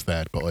you noticed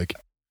that, but like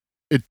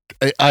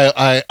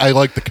I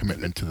like the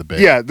commitment to the bit.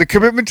 Yeah, the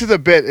commitment to the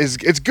bit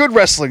it's good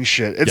wrestling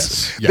shit.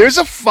 Yes. There's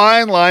a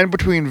fine line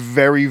between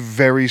very,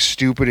 very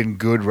stupid and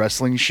good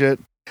wrestling shit,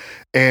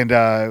 and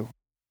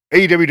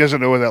AEW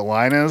doesn't know where that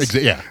line is.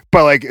 Yeah,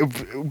 but like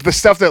the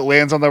stuff that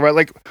lands on the right,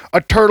 like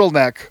a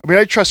turtleneck. I mean,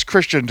 I trust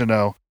Christian to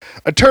know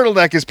a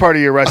turtleneck is part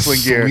of your wrestling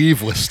gear.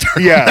 Sleeveless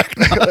turtleneck,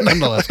 yeah.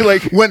 Nonetheless,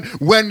 like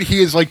when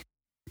he is like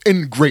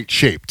in great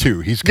shape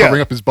too. He's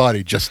covering up his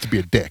body just to be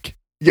a dick.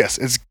 Yes,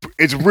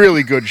 it's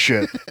really good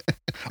shit.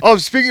 Oh,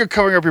 speaking of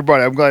covering up your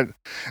body, I'm glad.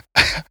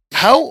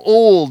 How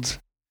old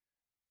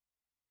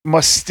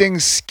must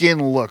Sting's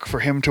skin look for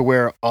him to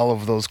wear all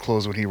of those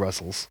clothes when he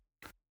wrestles?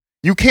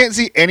 You can't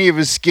see any of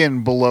his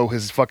skin below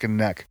his fucking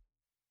neck.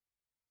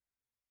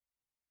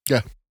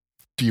 Yeah.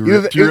 Do you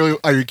really?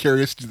 Are you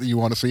curious? Do you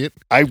want to see it?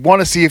 I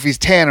want to see if he's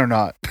tan or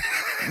not.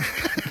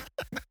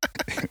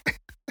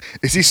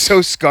 Is he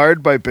so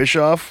scarred by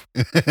Bischoff?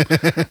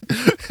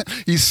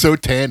 He's so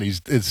tan.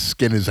 His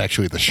skin is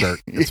actually the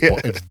shirt.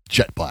 It's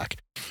jet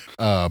black.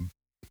 No,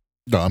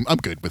 I'm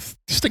good with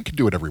Sting. Can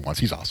do whatever he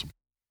wants. He's awesome.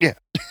 Yeah.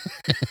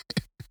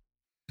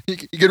 He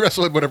can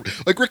wrestle in whatever.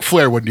 Like Ric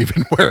Flair wouldn't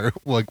even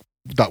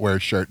not wear a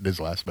shirt in his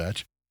last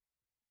match.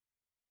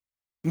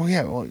 Well,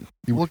 yeah. Well,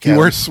 he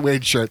wore a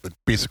suede shirt that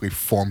basically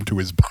formed to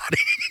his body.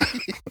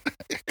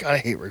 God, I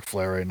hate Ric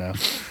Flair right now.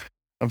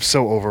 I'm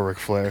so over Ric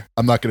Flair.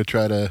 I'm not going to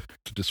try to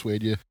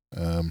dissuade you.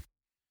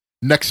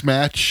 Next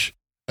match,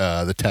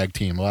 the tag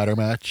team ladder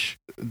match.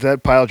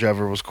 That pile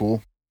driver was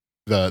cool.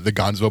 The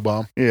Gonzo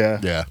bomb. Yeah.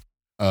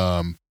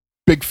 Yeah.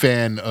 Big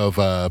fan of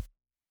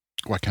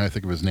what can I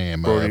think of his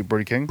name?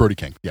 Brody King. Brody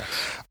King. Yeah.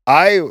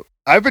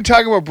 I've been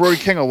talking about Brody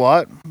King a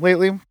lot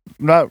lately.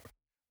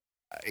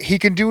 He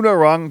can do no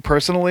wrong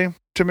personally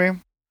to me.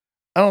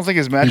 I don't think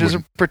his matches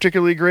are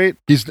particularly great.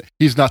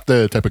 He's not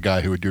the type of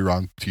guy who would do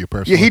wrong to you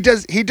personally.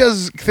 Yeah, he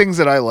does things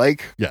that I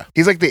like. Yeah.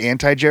 He's like the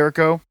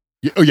anti-Jericho.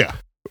 Yeah. Oh yeah.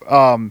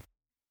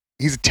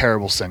 He's a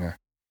terrible singer.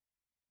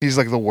 He's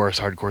like the worst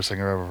hardcore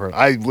singer I've ever heard.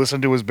 I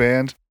listened to his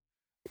band,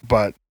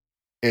 but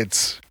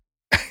it's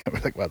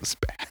I'm like, wow, this is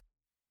bad.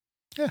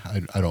 Yeah,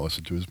 I don't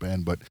listen to his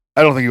band, but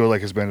I don't think you would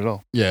like his band at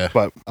all. Yeah,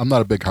 but I'm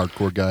not a big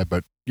hardcore guy,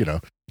 but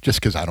just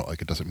because I don't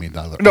like it doesn't mean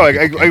that. No,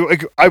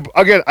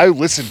 I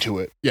listen to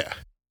it. Yeah.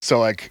 So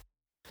like,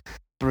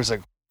 there was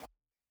like,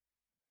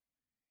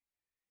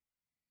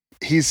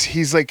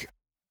 he's like,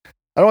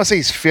 I don't want to say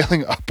he's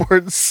feeling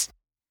upwards,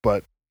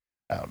 but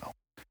I don't know.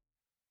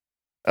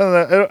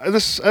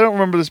 I don't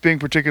remember this being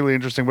particularly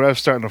interesting, but I was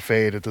starting to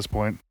fade at this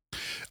point.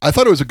 I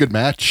thought it was a good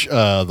match.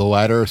 The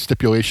ladder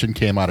stipulation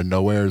came out of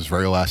nowhere. It was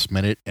very last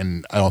minute,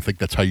 and I don't think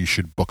that's how you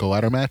should book a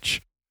ladder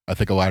match. I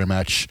think a ladder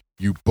match,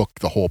 you book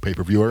the whole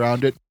pay-per-view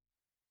around it.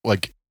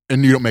 Like,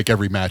 and you don't make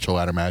every match a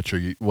ladder match, or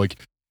you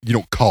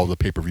don't call the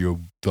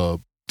pay-per-view the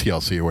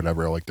TLC or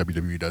whatever, like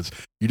WWE does.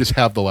 You just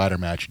have the ladder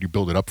match and you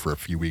build it up for a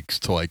few weeks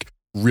to like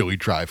really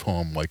drive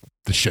home like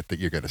the shit that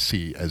you're going to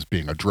see as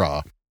being a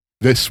draw.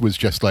 This was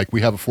just like,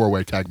 we have a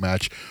 4-way tag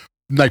match.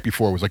 Night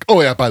before was like,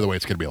 oh yeah, by the way,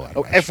 it's going to be a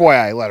ladder match.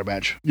 FYI, ladder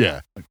match.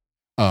 Yeah.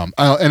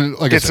 And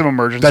like Get some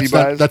emergency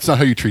buys. That's not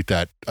how you treat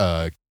that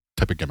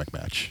type of gimmick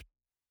match.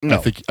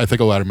 No. I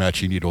think a ladder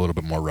match, you need a little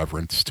bit more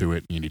reverence to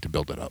it and you need to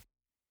build it up.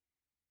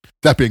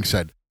 That being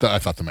said, I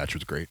thought the match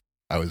was great.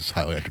 I was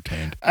highly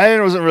entertained. I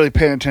wasn't really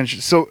paying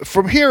attention. So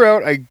from here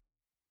out, I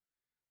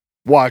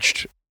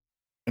watched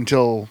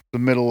until the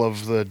middle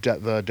of the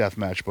death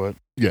match, but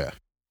yeah.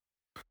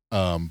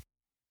 And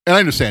I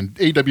understand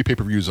AEW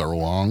pay-per-views are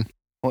long.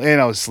 Well,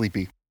 and I was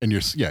sleepy. And you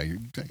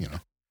know,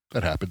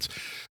 that happens.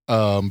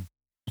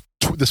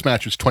 This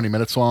match was 20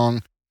 minutes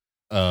long.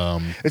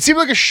 It seemed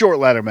like a short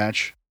ladder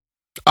match.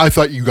 I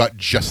thought you got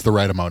just the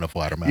right amount of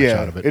ladder match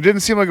out of it. It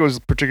didn't seem like it was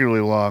particularly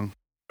long.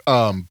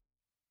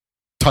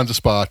 Tons of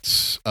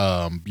spots.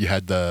 You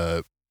had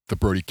the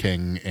Brody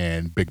King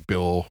and Big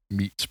Bill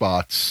meet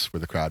spots where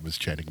the crowd was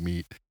chanting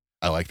meet.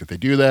 I like that they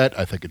do that.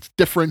 I think it's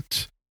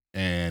different,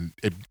 and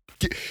it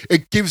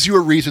gives you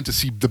a reason to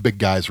see the big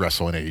guys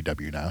wrestle in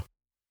AEW now.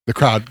 The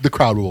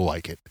crowd will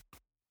like it.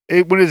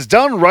 When it's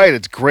done right,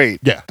 it's great.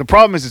 Yeah. The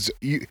problem is,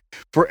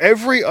 for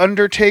every 10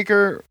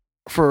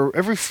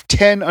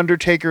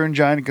 Undertaker and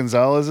Giant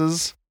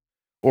Gonzalez's,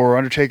 or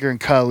Undertaker and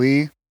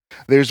Khali,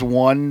 there's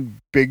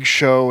one Big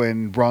Show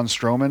and Braun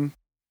Strowman.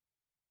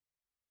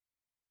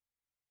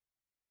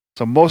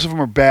 So most of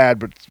them are bad,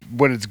 but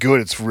when it's good,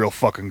 it's real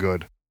fucking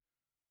good.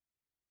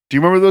 Do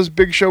you remember those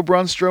Big Show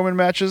Braun Strowman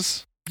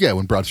matches? Yeah,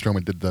 when Braun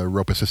Strowman did the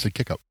rope-assisted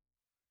kick-up.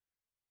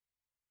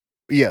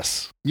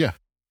 Yes. Yeah.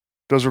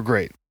 Those were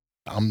great.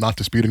 I'm not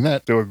disputing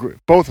that. They were great.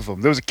 Both of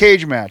them. There was a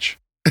cage match.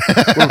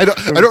 I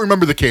don't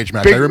remember the cage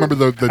match. I remember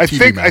the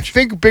TV match. I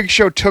think Big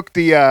Show took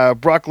the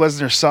Brock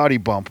Lesnar Saudi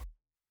bump.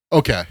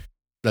 Okay.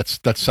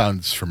 That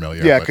sounds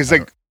familiar. Yeah, because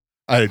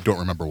I don't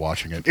remember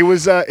watching it. It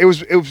was the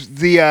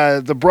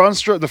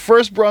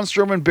first Braun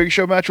Strowman Big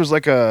Show match was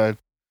like a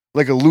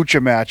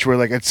lucha match where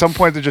like at some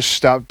point they just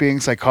stopped being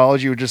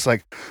psychology. It was just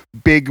like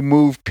big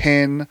move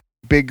pin,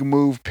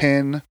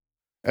 and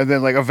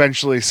then like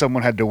eventually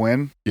someone had to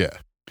win. Yeah,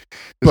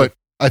 but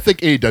I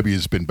think AEW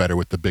has been better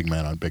with the big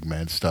man on big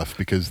man stuff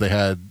because they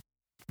had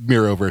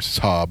Miro versus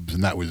Hobbs,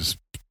 and that was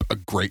a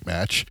great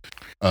match.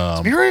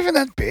 Is Miro even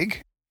that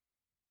big?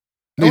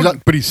 He's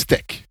not, but he's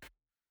thick.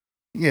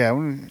 Yeah,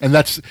 and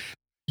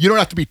you don't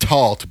have to be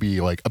tall to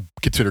be like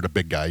considered a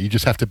big guy. You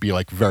just have to be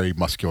like very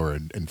muscular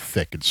and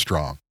thick and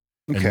strong.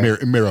 Okay.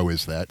 And Miro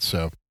is that,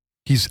 so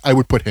I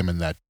would put him in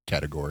that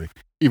category,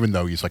 even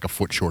though he's like a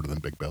foot shorter than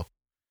Big Bill.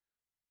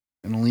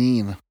 And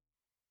lean.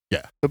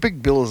 Yeah. But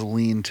Big Bill is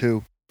lean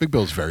too. Big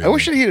Bill's very I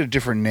wish he had a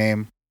different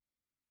name.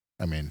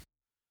 I mean,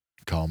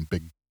 call him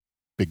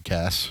Big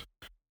Cass.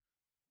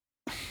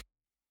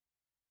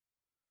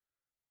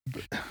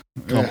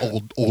 Call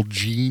him old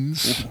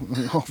jeans.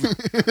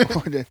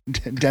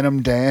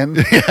 Denim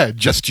Dan. Yeah,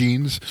 just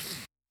jeans.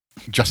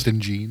 Justin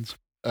Jeans.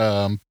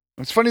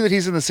 It's funny that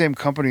he's in the same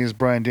company as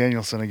Bryan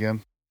Danielson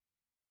again.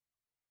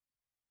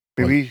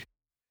 Maybe.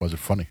 Was it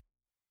funny?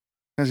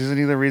 Isn't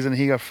he the reason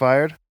he got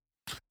fired?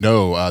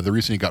 No, the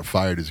reason he got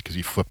fired is because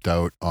he flipped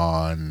out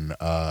on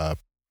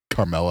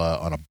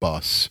Carmella on a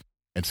bus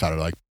and started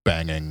like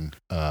banging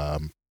a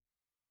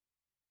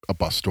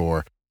bus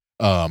door.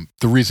 The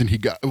reason he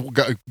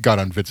got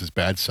on Vince's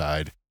bad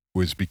side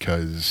was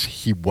because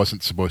he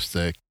wasn't supposed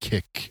to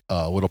kick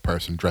a little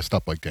person dressed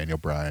up like Daniel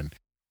Bryan,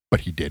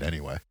 but he did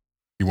anyway.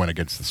 He went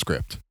against the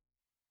script.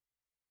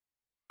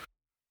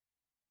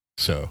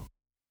 So,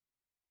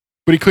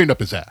 but he cleaned up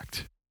his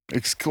act.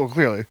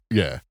 Clearly.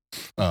 Yeah.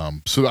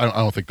 So I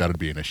don't think that'd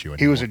be an issue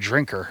anymore. He was a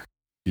drinker.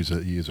 He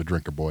is a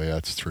drinker boy.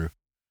 That's true.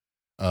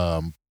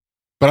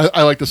 But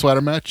I like this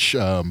ladder match.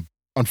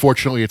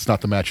 Unfortunately, it's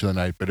not the match of the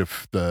night, but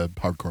if the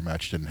hardcore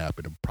match didn't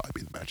happen, it would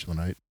probably be the match of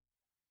the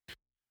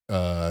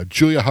night.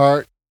 Julia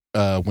Hart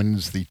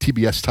wins the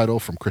TBS title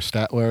from Chris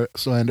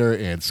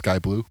Statlander and Sky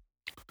Blue.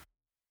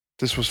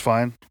 This was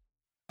fine.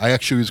 I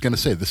actually was going to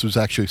say this was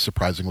actually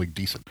surprisingly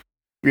decent.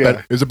 Yeah.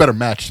 It was a better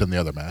match than the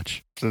other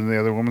match. Than the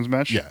other women's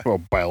match? Yeah.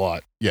 Well, by a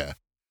lot. Yeah.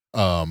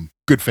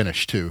 Good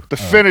finish, too. The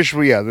finish,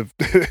 it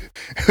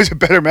was a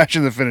better match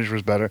and the finish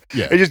was better.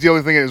 Yeah. It's just the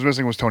only thing that was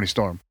missing was Tony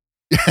Storm.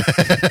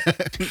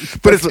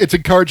 But it's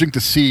encouraging to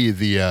see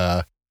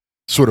the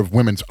sort of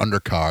women's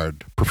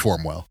undercard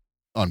perform well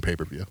on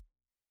pay-per-view.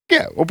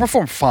 Yeah, well,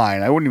 perform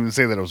fine. I wouldn't even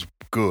say that it was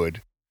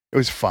good. It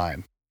was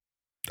fine.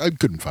 I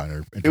couldn't find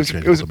her.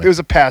 It was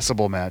a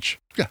passable match.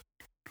 Yeah.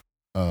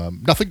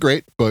 Nothing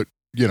great, but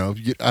I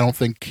don't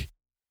think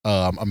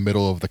a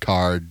middle of the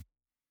card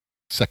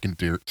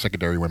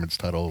secondary women's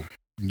title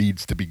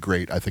needs to be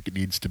great. I think it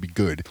needs to be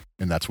good,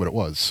 and that's what it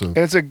was. So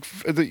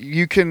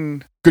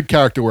and good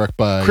character work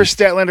by Chris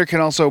Statlander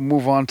can also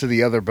move on to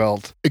the other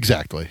belt.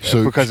 Exactly.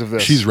 So because of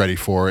this, she's ready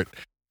for it.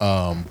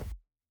 Blue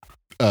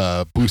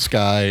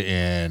Sky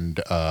and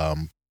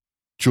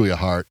Julia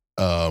Hart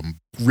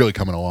really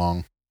coming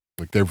along.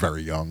 Like they're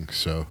very young,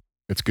 so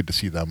it's good to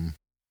see them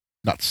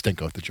not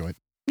stink out the joint.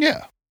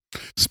 Yeah.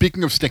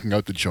 Speaking of stinking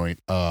out the joint,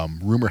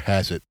 rumor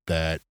has it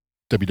that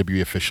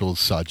WWE officials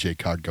saw Jade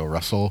Cargill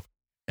wrestle,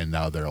 and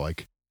now they're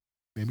like,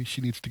 maybe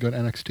she needs to go to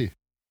NXT.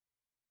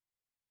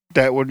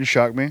 That wouldn't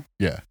shock me.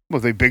 Yeah.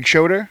 Well, they big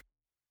showed her?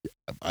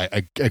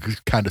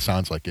 It kind of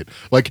sounds like it.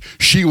 Like,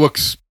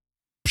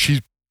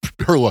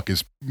 her look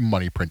is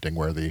money printing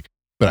worthy,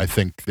 but I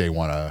think they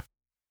want to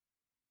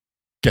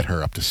get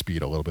her up to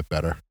speed a little bit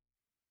better.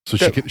 So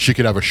she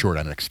could have a short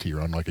NXT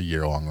run, like a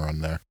year-long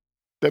run there.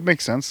 That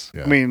makes sense.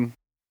 Yeah. I mean,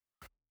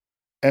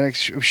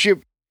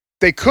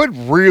 they could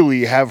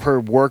really have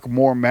her work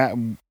more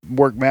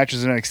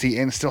matches in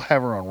NXT and still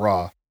have her on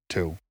Raw,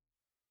 too.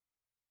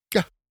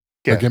 Yeah.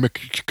 Her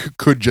gimmick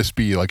could just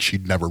be like she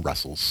never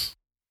wrestles.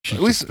 She's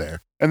at least just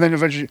there. And then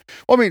eventually,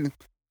 well, I mean,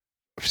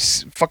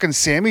 fucking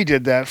Sammy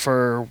did that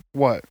for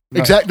what?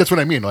 Exactly. That's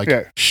what I mean.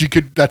 Like, she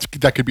could.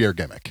 That could be her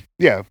gimmick.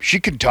 Yeah, she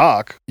can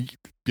talk.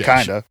 Yeah,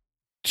 kinda.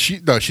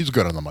 She's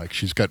good on the mic.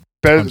 She's got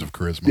tons of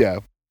charisma. Yeah,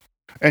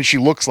 and she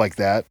looks like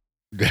that.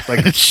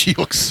 Like she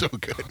looks so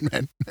good,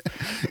 man.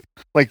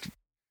 Like,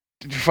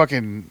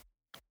 fucking.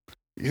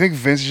 You think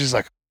Vince is just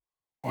like,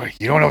 "What?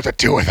 You don't know what to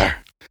do with her."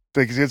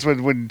 Like, it's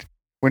when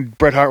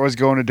Bret Hart was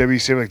going to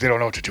WC, like, they don't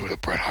know what to do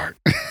with Bret Hart.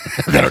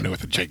 They don't know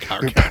what the Jade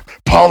Cargill.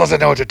 Paul doesn't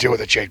know what to do with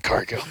a Jade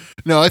Cargill.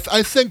 No,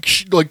 I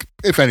think, like,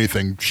 if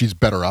anything, she's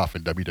better off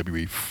in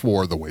WWE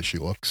for the way she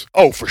looks.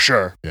 Oh, for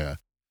sure. Yeah.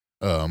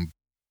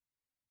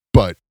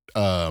 But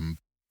from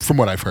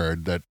what I've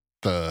heard, that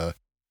the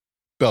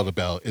Bell to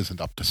Bell isn't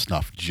up to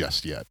snuff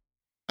just yet.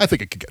 I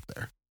think it could get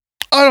there.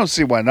 I don't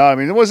see why not. I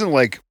mean, it wasn't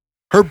like...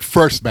 Her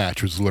first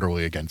match was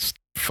literally against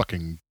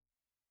fucking...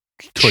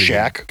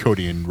 Shaq?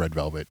 Cody and Red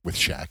Velvet with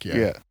Shaq, yeah.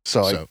 Yeah.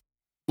 So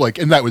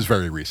and that was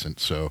very recent,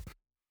 so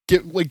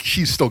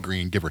she's still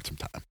green, give her some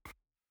time.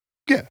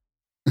 Yeah.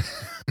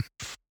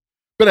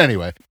 But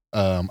anyway,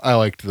 I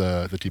liked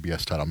the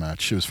TBS title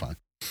match. It was fun.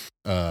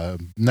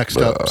 Next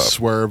up,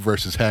 Swerve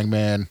versus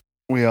Hangman.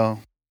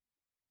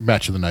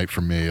 Match of the night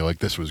for me. Like,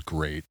 this was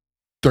great.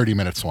 30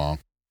 minutes long.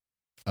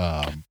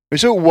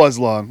 So it was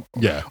long.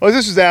 Yeah. Oh,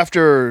 this was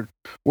after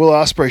Will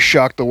Ospreay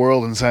shocked the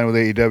world and signed with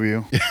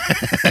AEW.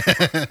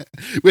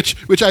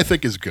 which I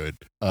think is good.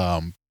 I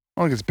don't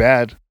think it's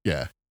bad.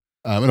 Yeah.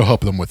 It'll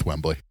help them with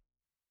Wembley.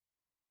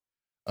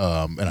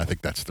 And I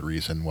think that's the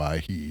reason why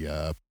he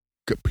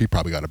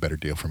probably got a better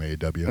deal from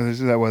AEW. Is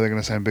that why they're going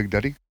to sign Big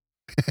Daddy?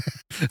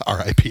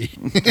 R.I.P.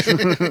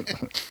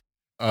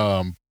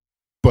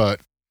 But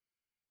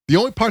the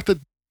only part that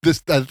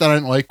I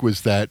didn't like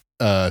was that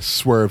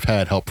Swerve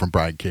had help from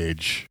Brian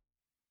Cage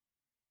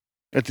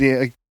at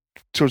the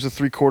towards the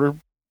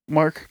 3/4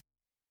 mark,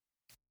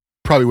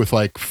 probably with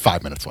like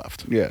 5 minutes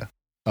left. Yeah.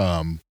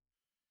 Other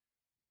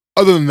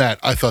than that,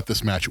 I thought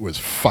this match was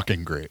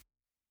fucking great.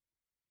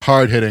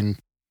 Hard hitting,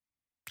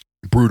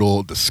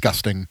 brutal,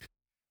 disgusting,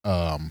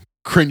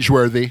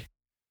 cringeworthy,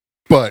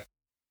 but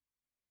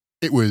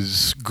it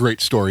was great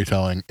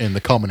storytelling and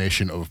the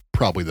culmination of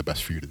probably the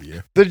best feud of the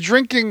year. The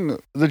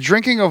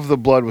drinking of the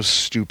blood was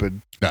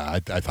stupid. Nah,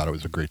 I thought it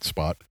was a great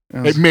spot.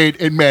 It made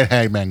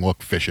Hangman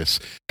look vicious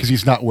because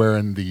he's not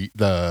wearing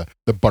the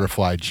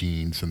butterfly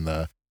jeans and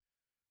the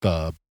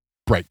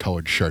bright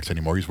colored shirts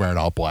anymore. He's wearing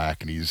all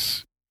black, and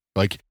he's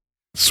like,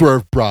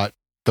 Swerve brought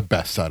the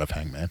best out of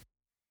Hangman.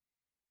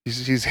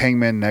 He's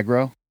Hangman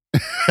Negro.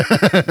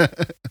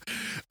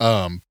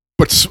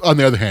 But on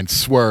the other hand,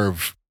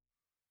 Swerve,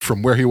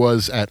 from where he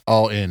was at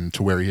All In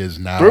to where he is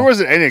now, where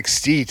was it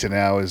NXT to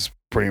now is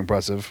pretty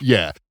impressive.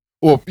 Yeah,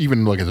 well,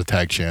 even like as a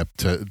tag champ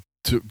to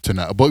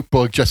now,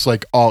 but just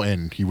like All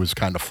In, he was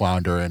kind of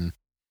floundering.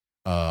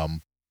 They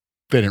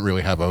didn't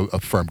really have a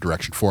firm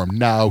direction for him.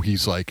 Now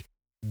he's like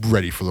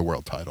ready for the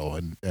world title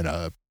and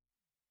a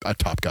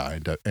top guy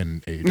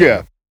in AEW.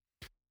 Yeah.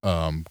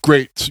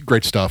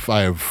 Great stuff.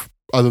 I have,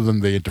 other than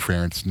the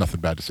interference,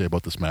 nothing bad to say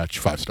about this match.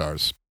 5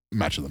 stars.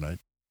 Match of the night.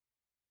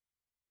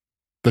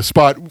 The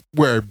spot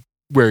where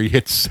he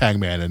hits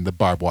Hangman and the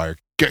barbed wire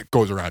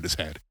goes around his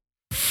head.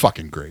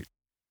 Fucking great.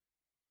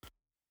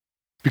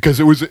 Because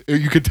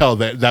you could tell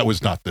that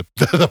was not the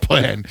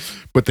plan,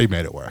 but they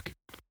made it work.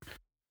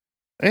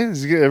 Hey, this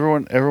is good.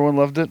 Everyone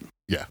loved it.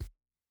 Yeah.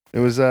 It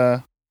was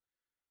good.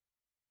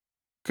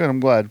 I'm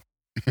glad.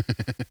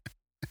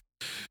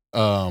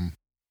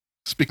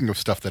 Speaking of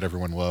stuff that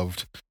everyone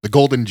loved, the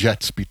Golden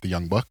Jets beat the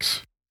Young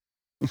Bucks.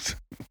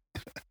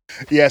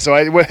 Yeah,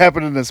 so what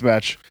happened in this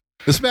match?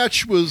 This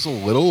match was a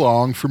little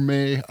long for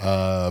me.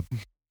 Like,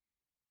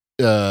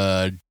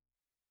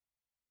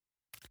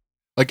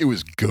 it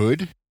was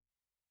good,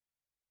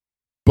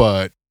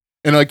 but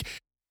like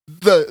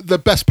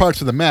the best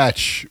parts of the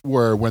match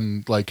were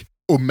when like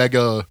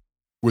Omega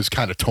was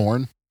kind of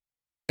torn,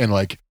 and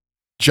like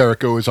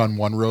Jericho was on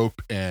one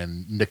rope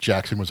and Nick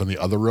Jackson was on the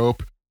other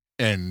rope,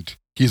 and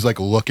he's like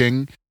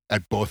looking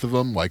at both of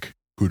them like,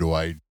 who do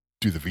I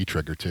do the V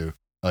trigger to?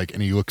 Like,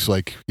 and he looks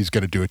like he's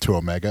going to do it to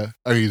Omega.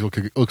 Or he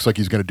looks like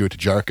he's going to do it to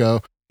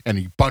Jericho. And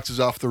he bounces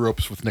off the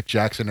ropes with Nick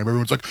Jackson. And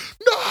everyone's like,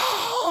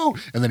 no!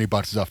 And then he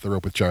bounces off the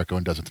rope with Jericho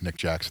and does it to Nick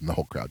Jackson. The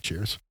whole crowd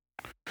cheers.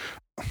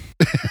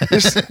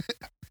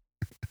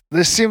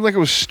 this seemed like it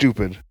was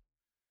stupid.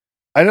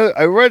 I know.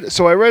 I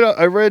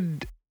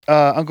read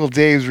Uncle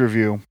Dave's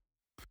review,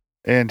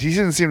 and he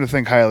didn't seem to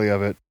think highly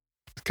of it.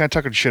 Kind of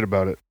talking shit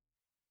about it.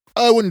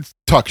 I wouldn't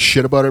talk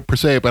shit about it per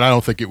se, but I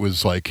don't think it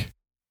was like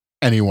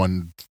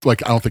anyone.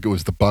 Like I don't think it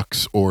was the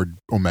Bucks or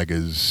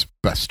Omega's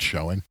best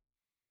showing.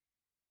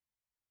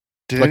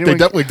 They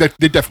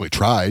definitely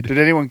tried. Did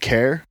anyone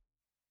care?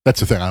 That's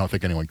the thing. I don't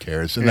think anyone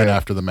cares. And then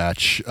after the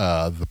match,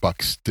 the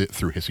Bucks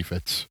threw hissy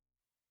fits,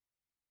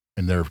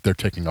 and they're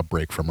taking a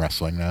break from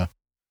wrestling now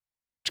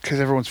because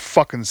everyone's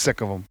fucking sick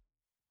of them.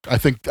 I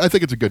think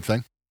it's a good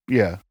thing.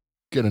 Yeah,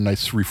 get a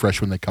nice refresh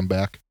when they come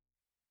back.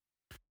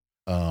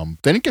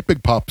 They didn't get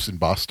big pops in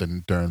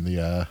Boston during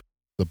the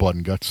blood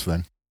and guts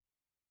thing.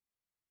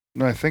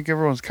 No, I think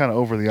everyone's kind of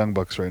over the Young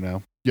Bucks right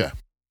now. Yeah,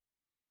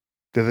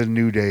 they're the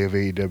new day of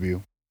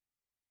AEW.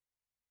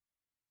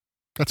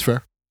 That's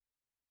fair.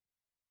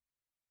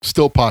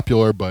 Still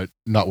popular, but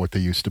not what they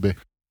used to be.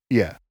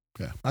 Yeah,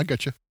 I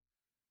get you.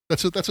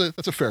 That's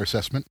a fair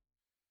assessment.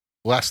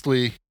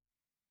 Lastly,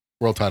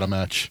 world title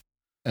match.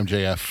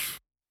 MJF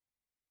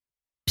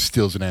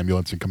steals an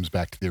ambulance and comes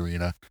back to the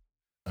arena.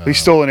 He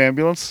stole an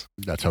ambulance?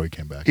 That's how he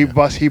came back. He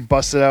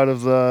busted out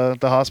of the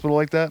hospital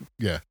like that?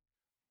 Yeah.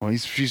 Well,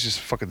 he's just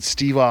fucking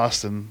Steve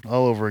Austin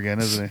all over again,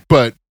 isn't he?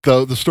 But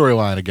the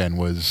storyline again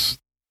was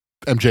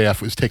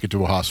MJF was taken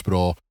to a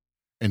hospital,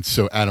 and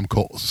so Adam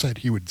Cole said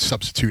he would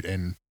substitute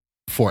in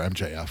for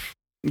MJF.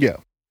 Yeah.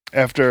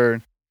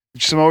 After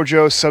Samoa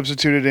Joe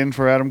substituted in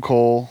for Adam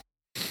Cole.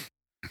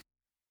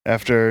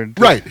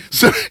 Right.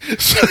 So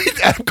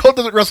Adam Cole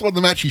doesn't wrestle in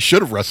the match he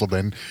should have wrestled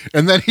in,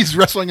 and then he's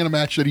wrestling in a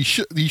match that he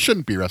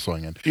shouldn't be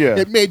wrestling in. Yeah.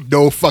 It made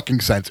no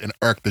fucking sense and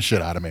irked the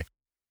shit out of me.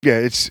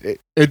 Yeah,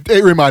 it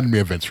reminded me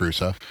of Vince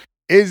Russo.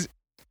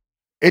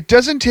 It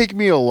doesn't take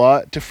me a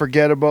lot to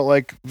forget about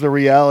like the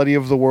reality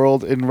of the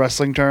world in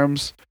wrestling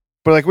terms,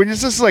 but like when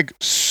it's just like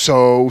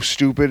so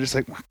stupid, it's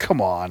like come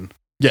on.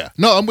 Yeah.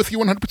 No, I'm with you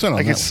 100% on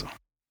like that.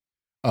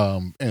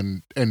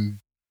 And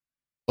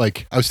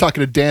like I was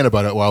talking to Dan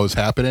about it while it was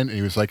happening, and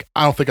he was like,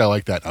 "I don't think I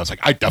like that." And I was like,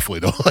 "I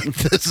definitely don't like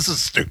this. This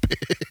is stupid."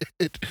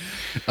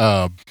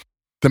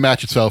 The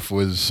match itself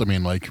was, I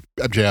mean, like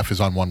MJF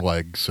is on one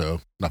leg, so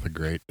nothing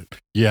great.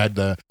 You had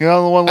the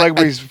on the one leg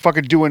where he's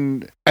fucking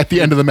doing. At the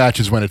end of the match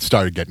is when it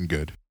started getting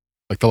good.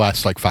 Like the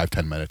last like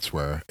 5-10 minutes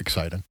were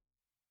exciting.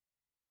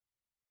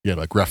 You had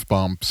like ref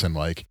bumps, and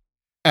like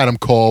Adam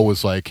Cole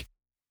was like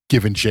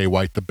giving Jay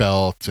White the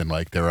belt, and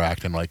like they were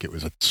acting like it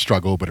was a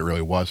struggle, but it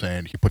really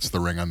wasn't. He puts the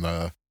ring on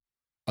the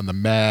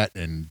mat,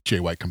 and Jay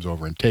White comes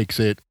over and takes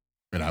it,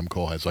 and Adam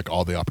Cole has like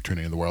all the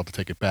opportunity in the world to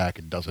take it back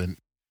and doesn't.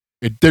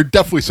 They're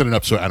definitely setting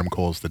up so Adam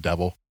Cole's the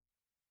devil.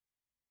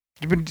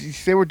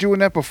 They were doing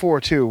that before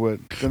too,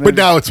 but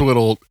now it's a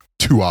little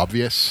too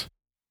obvious.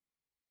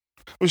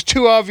 It was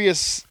too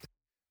obvious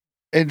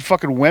in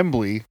fucking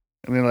Wembley,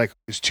 and they're like,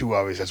 "It's too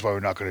obvious. That's why we're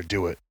not going to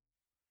do it."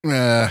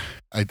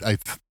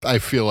 I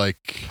feel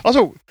like.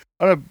 Also,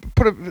 on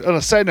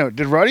a side note,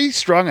 did Roddy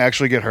Strong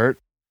actually get hurt?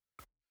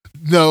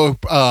 No,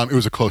 it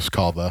was a close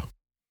call though.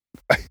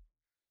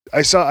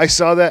 I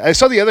saw that. I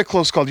saw the other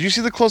close call. Did you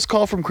see the close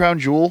call from Crown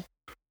Jewel?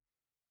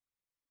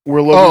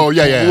 Where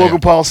Logan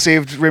Paul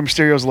saved Rey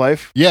Mysterio's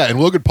life. Yeah, and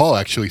Logan Paul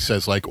actually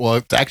says like, "Well,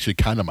 it's actually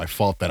kind of my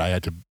fault that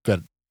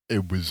that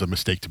it was a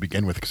mistake to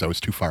begin with because I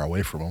was too far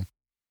away from him."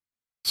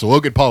 So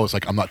Logan Paul was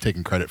like, "I'm not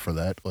taking credit for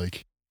that.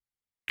 Like,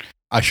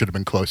 I should have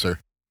been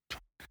closer."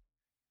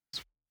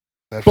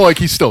 But like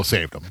he still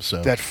saved him.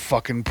 So that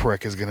fucking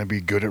prick is gonna be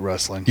good at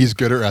wrestling. He's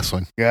good at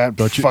wrestling. Yeah,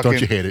 don't you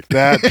hate it?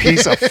 That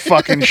piece of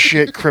fucking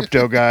shit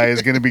crypto guy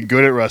is gonna be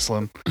good at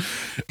wrestling.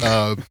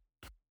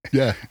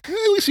 Yeah,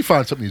 at least he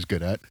found something he's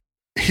good at.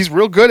 He's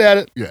real good at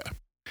it. Yeah.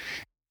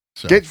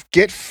 So.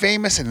 Get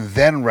famous and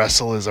then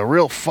wrestle is a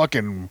real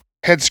fucking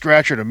head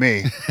scratcher to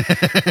me.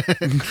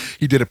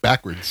 He did it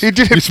backwards. He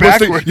did it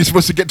backwards. You're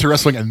supposed to get to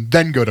wrestling and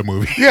then go to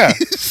movies. Yeah.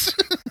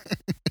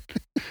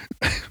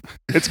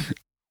 It's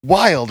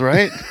wild,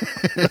 right?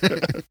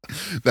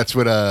 That's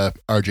what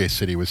RJ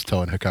City was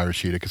telling Hikaru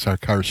Shida, because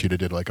Hikaru Shida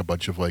did like a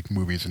bunch of like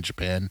movies in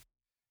Japan,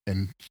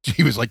 and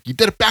he was like, "You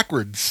did it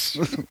backwards."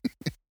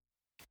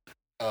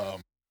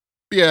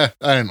 Yeah,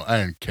 I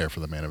didn't care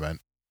for the main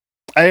event.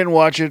 I didn't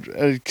watch it.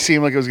 It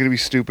seemed like it was going to be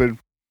stupid.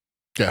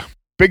 Yeah,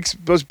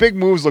 those big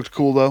moves looked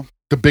cool though.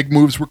 The big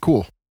moves were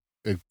cool.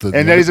 And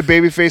that he's a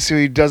babyface, so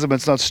he does them.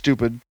 It's not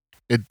stupid.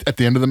 At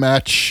the end of the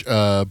match,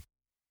 yeah,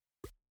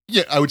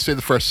 I would say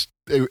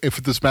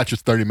if this match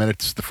is 30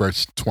 minutes, the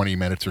first 20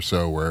 minutes or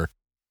so were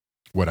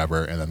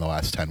whatever, and then the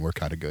last 10 were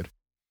kind of good.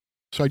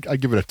 So I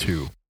give it a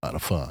 2 out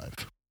of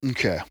 5.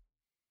 Okay.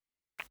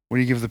 What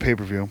do you give the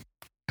pay-per-view?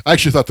 I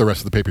actually thought the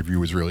rest of the pay-per-view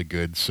was really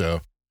good,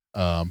 so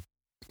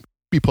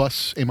B+,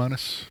 A-,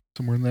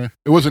 somewhere in there.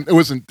 It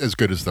wasn't as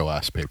good as the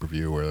last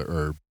pay-per-view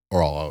or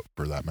All Out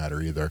for that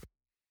matter either.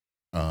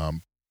 But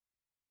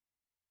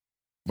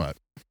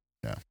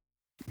yeah.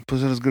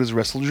 Was it as good as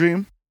Wrestle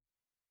Dream?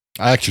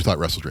 I actually thought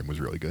Wrestle Dream was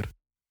really good.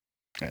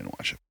 I didn't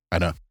watch it. I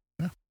know.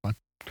 Yeah, fine.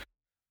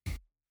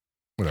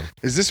 whatever.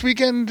 Is this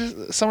weekend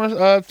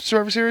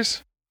Survivor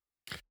Series?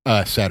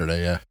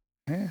 Saturday, yeah.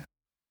 Yeah.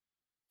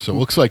 So it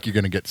looks like you're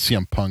going to get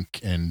CM Punk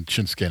and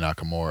Shinsuke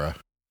Nakamura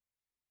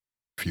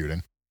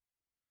feuding.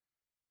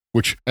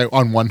 Which,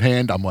 on one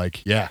hand, I'm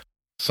like, yeah,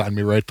 sign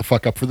me right the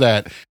fuck up for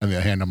that. And the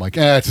other hand, I'm like,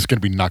 it's just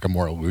going to be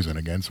Nakamura losing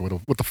again. So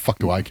what the fuck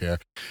do I care?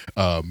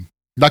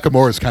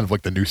 Nakamura is kind of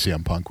like the new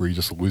CM Punk, where he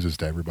just loses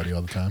to everybody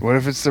all the time. What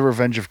if it's the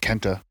revenge of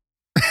Kenta?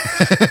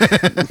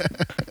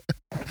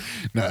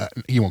 Nah,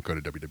 he won't go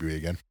to WWE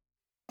again.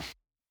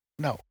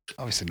 No,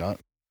 obviously not.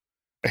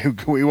 He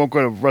won't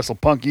go to wrestle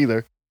Punk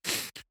either.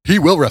 He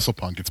will wrestle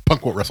Punk. It's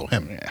Punk won't wrestle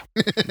him. Yeah.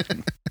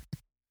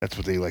 That's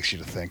what he likes you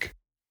to think.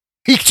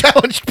 He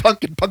challenged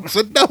Punk and Punk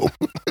said no.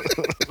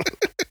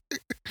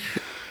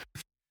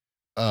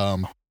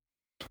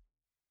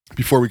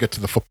 Before we get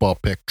to the football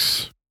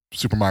picks,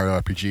 Super Mario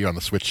RPG on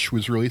the Switch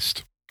was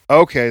released.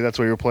 Okay, that's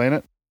why you were playing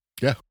it?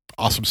 Yeah,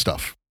 awesome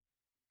stuff.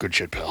 Good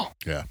shit, pal.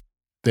 Yeah.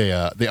 They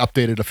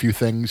updated a few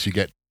things. You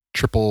get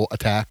triple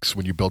attacks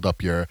when you build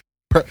up your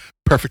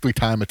perfectly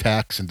timed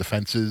attacks and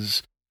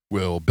defenses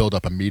will build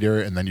up a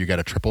meter, and then you get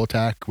a triple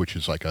attack, which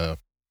is like a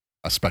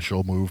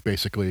special move,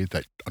 basically,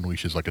 that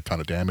unleashes like a ton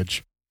of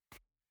damage.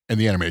 And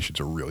the animations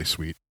are really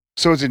sweet.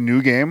 So it's a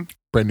new game?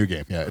 Brand new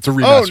game, yeah. It's a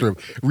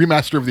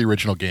remaster of the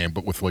original game,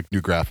 but with like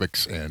new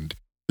graphics, and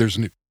there's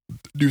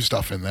new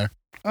stuff in there.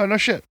 Oh, no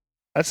shit.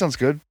 That sounds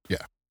good.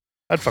 Yeah.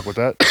 I'd fuck with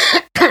that.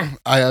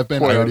 I have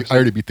been. I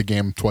already beat the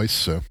game twice,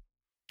 so.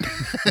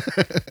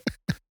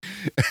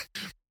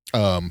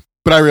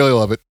 But I really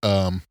love it.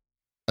 I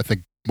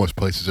think most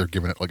places are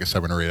giving it like a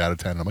 7 or 8 out of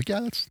 10. I'm like,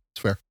 yeah, that's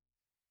fair.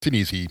 It's an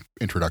easy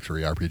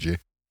introductory RPG.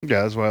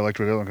 Yeah, that's why I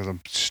liked it because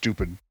I'm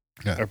stupid.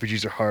 Yeah.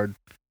 RPGs are hard.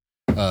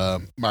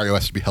 Mario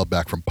has to be held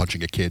back from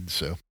punching a kid,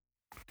 so.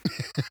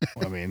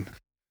 I mean,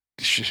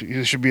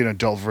 there should be an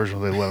adult version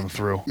where they let him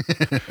through.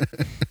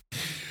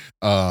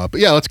 But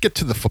yeah, let's get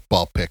to the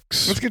football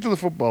picks. Let's get to the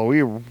football.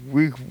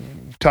 We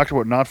talked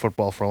about not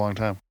football for a long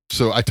time.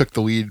 So I took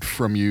the lead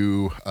from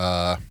you.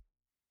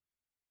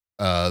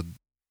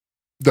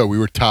 Though we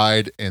were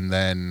tied, and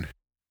then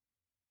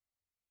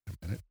a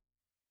minute.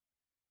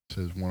 It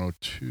says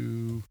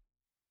 102.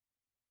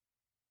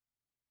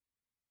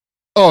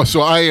 Oh, so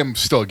I am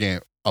still a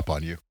game up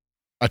on you.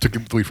 I took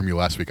the lead from you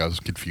last week. I was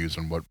confused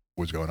on what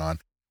was going on.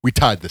 We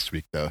tied this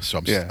week though, so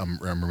I'm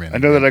I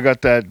know that I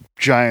got that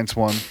Giants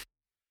one.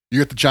 You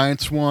got the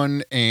Giants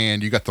one,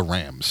 and you got the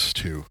Rams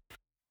too.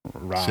 The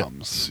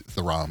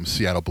Rams.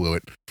 Seattle blew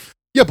it.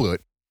 Yeah, blew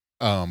it.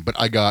 But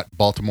I got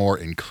Baltimore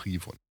and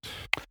Cleveland.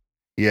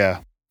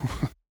 Yeah.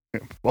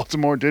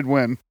 Baltimore did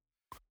win.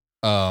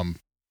 And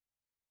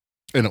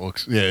it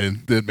looks, I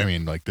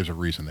mean, like, there's a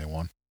reason they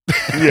won.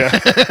 Yeah.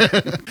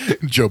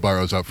 Joe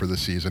Burrow's out for the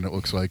season, it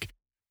looks like.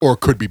 Or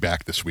could be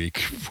back this week.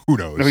 Who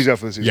knows? No, he's out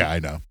for the season. Yeah, I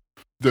know.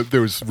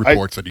 There was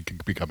reports that he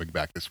could be coming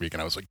back this week,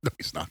 and I was like, no,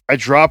 he's not. I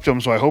dropped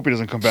him, so I hope he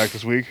doesn't come back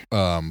this week.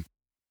 No,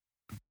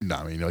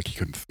 I mean, like,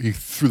 he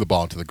threw the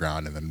ball into the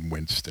ground and then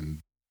winced,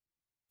 and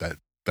that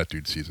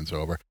dude's season's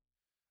over.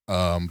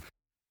 I'm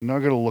not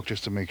going to look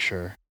just to make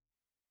sure.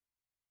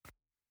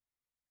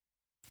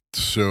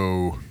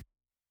 So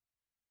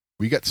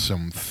we got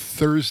some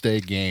Thursday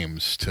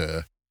games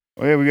to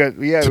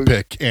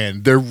pick,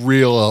 and they're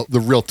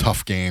the real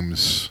tough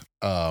games.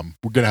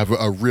 We're gonna have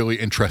a really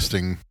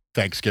interesting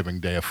Thanksgiving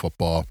day of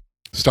football,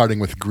 starting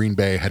with Green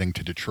Bay heading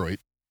to Detroit.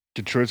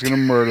 Detroit's gonna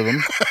murder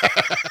them.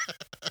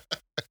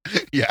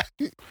 Yeah,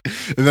 and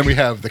then we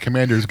have the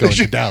Commanders going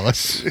to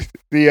Dallas.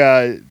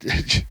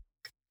 The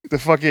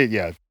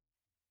fucking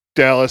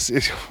Dallas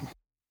is.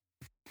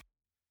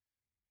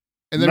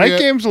 And then night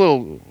game's a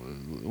little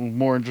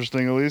more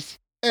interesting, at least.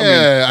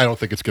 I don't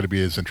think it's going to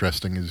be as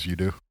interesting as you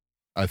do.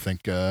 I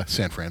think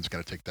San Fran's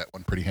going to take that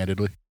one pretty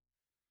handedly.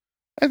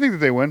 I think that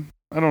they win.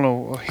 I don't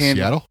know.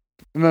 Seattle?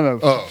 No.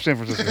 Oh. San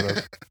Francisco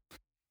does.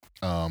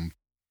 I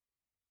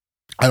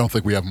don't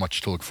think we have much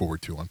to look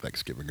forward to on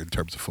Thanksgiving in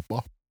terms of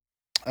football.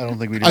 I don't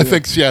think we do. I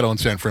think Seattle and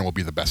San Fran will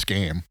be the best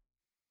game.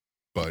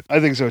 But I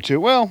think so,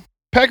 too. Well,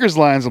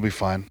 Packers-Lions will be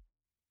fine.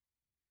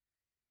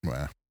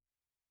 Well.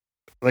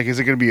 Like, is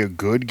it going to be a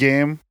good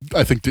game?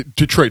 I think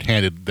Detroit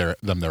handed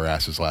them their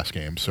asses last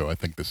game, so I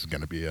think this is going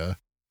to be a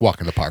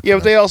walk in the park. Yeah,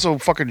 but they also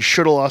fucking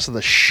should have lost to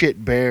the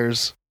shit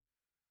Bears,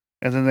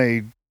 and then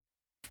they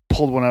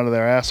pulled one out of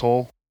their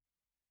asshole.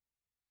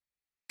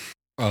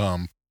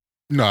 No,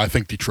 I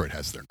think Detroit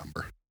has their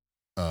number.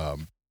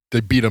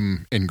 They beat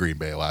them in Green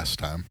Bay last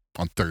time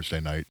on Thursday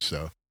night,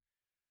 so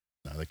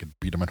now they could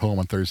beat them at home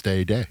on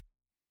Thursday day.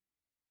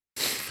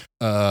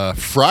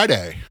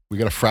 Friday, we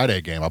got a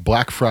Friday game, a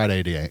Black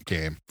Friday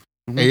game.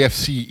 Mm-hmm.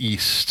 AFC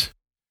East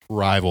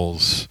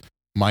rivals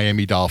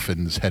Miami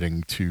Dolphins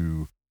heading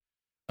to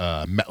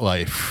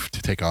MetLife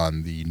to take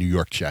on the New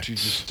York Jets. To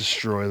just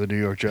destroy the New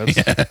York Jets.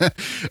 Yeah.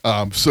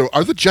 So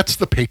are the Jets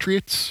the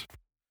Patriots?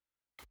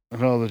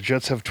 No, the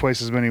Jets have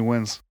twice as many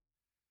wins.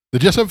 The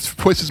Jets have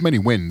twice as many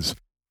wins.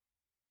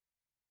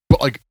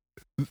 But, like,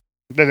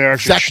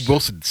 Zach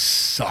Wilson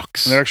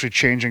sucks. They're actually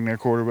changing their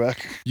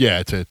quarterback.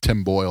 Yeah, to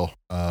Tim Boyle.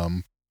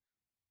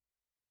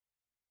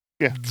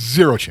 Yeah.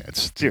 Zero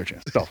chance. Zero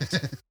chance.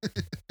 Dolphins.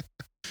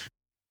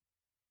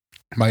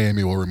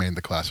 Miami will remain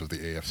the class of the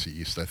AFC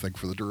East, I think,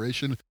 for the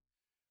duration.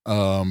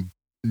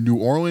 New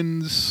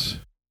Orleans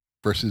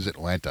versus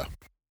Atlanta.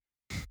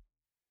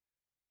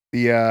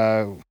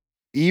 The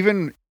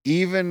even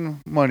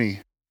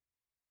money.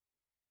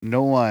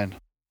 No line.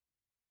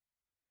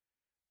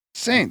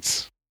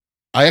 Saints.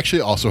 I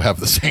actually also have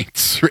the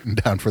Saints written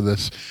down for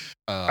this.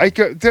 What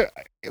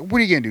are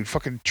you gonna do?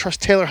 Fucking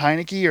trust Taylor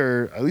Heineke,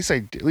 or at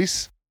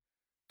least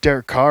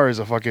Derek Carr is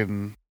a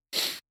fucking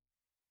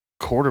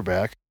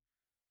quarterback.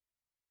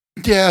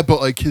 Yeah,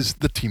 but like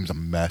the team's a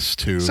mess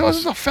too. So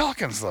is the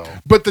Falcons though.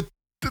 But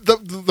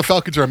the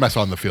Falcons are a mess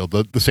on the field.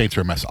 The Saints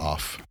are a mess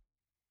off.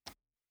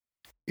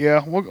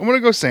 Yeah, I'm gonna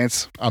go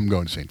Saints. I'm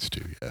going Saints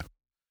too.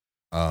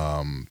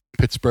 Yeah.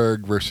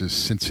 Pittsburgh versus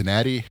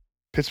Cincinnati.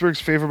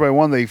 Pittsburgh's favored by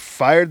 1. They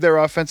fired their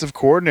offensive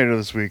coordinator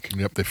this week.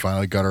 Yep, they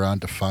finally got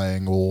around to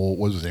firing what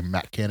was his name,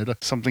 Matt Canada.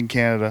 Something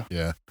Canada.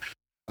 Yeah.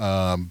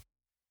 I'm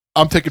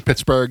taking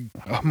Pittsburgh.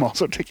 I'm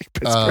also taking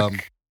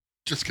Pittsburgh.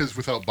 Just because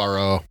without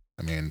Burrow,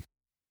 I mean,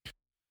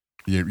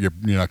 you're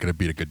not going to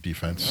beat a good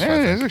defense. Yeah,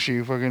 there's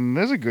actually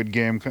there's a good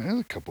game. There's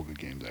a couple good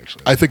games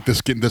actually. I think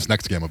this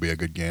next game will be a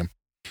good game.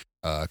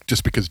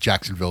 Just because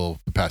Jacksonville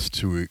the past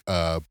 2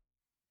 were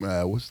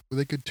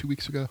they good 2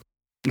 weeks ago?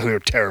 They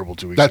were terrible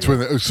 2 weeks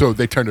ago. So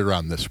they turned it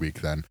around this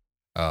week then.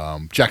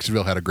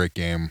 Jacksonville had a great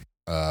game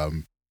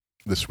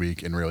this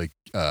week and really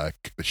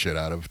kicked the shit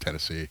out of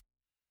Tennessee.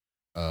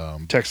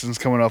 Texans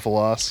coming off a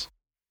loss.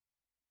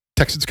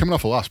 Texans coming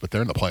off a loss, but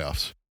they're in the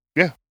playoffs.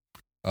 Yeah.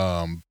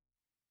 I'm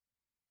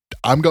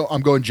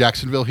going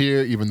Jacksonville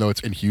here, even though it's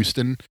in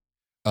Houston.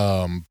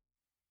 They're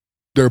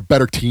a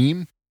better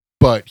team,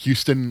 but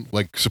Houston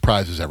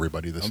surprises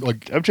everybody.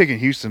 I'm taking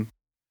Houston.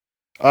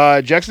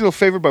 Jacksonville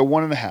favored by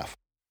 1.5.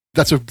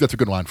 That's a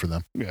good line for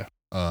them. Yeah.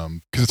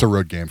 Because it's a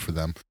road game for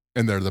them,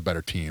 and they're the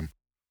better team.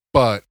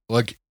 But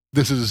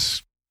this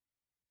is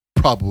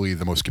probably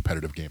the most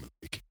competitive game of the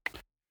week.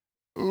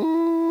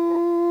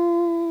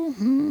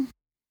 Ooh,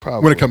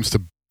 probably. When it comes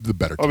to the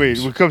better teams. I mean,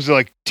 when it comes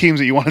to teams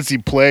that you want to see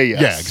play,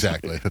 yes. Yeah,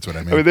 exactly. That's what I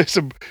mean. I mean, there's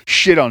some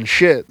shit on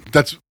shit.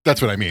 That's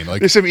what I mean.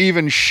 There's some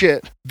even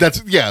shit.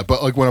 But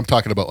when I'm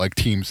talking about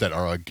teams that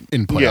are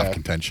in playoff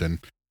contention,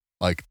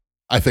 I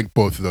think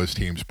both of those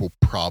teams will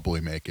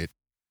probably make it.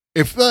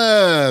 If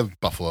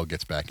Buffalo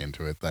gets back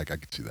into it, I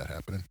could see that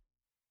happening.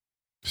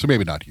 So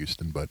maybe not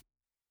Houston, but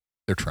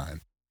they're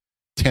trying.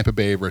 Tampa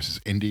Bay versus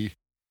Indy.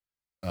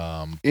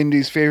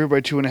 Indy's favored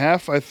by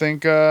 2.5. I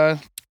think.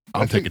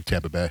 I'm taking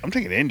Tampa Bay. I'm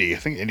taking Indy. I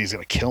think Indy's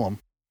gonna kill them.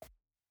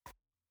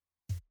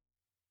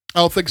 I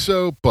don't think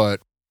so, but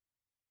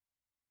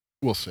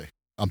we'll see.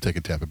 I'm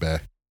taking Tampa Bay.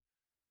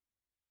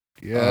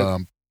 Yeah.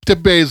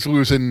 Tampa Bay is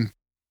losing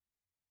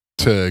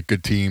to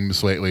good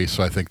teams lately,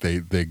 so I think they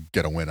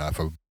get a win off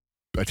of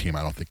a team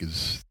I don't think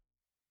is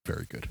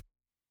very good.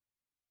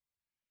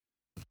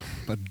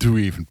 But do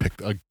we even pick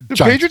the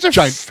Patriots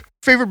are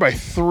favored by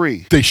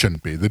 3? They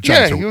shouldn't be. The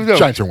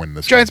Giants are winning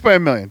this. Giants game. by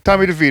 1 million.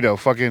 Tommy DeVito,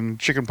 fucking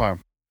chicken parm.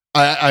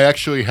 I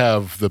actually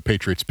have the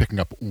Patriots picking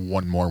up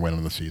one more win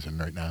in the season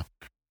right now.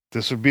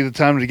 This would be the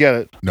time to get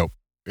it. Nope.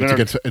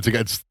 It's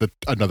against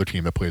another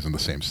team that plays in the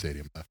same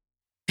stadium.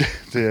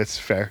 That's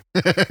fair.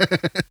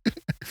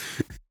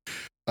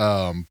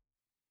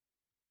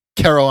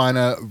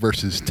 Carolina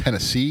versus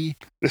Tennessee.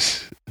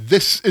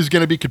 This is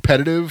going to be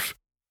competitive,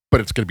 but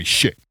it's going to be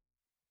shit.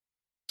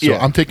 So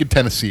I'm taking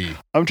Tennessee.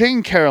 I'm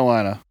taking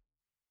Carolina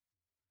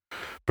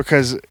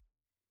because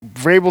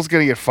Vrabel's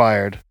going to get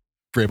fired.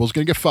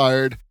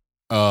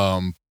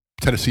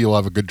 Tennessee will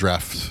have a good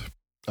draft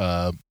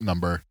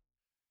number.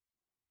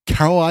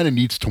 Carolina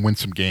needs to win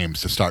some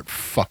games to start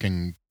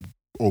fucking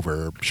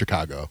over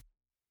Chicago.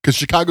 Because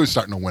Chicago's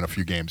starting to win a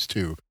few games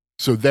too.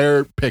 So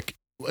their pick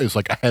is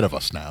ahead of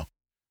us now.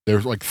 They're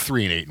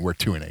 3-8 and we're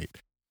 2-8.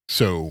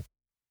 So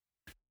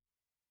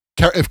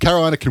if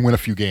Carolina can win a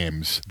few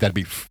games, that'd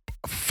be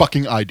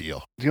fucking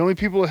ideal. The only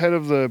people ahead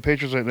of the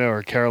Patriots right now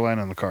are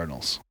Carolina and the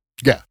Cardinals.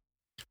 Yeah.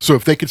 So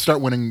if they could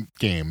start winning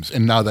games,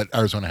 and now that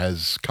Arizona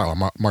has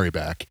Kyler Murray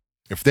back,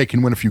 if they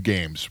can win a few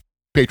games,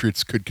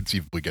 Patriots could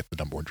conceivably get the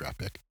number 1 draft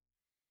pick.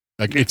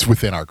 It's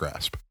within our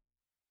grasp.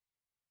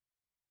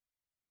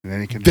 And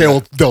then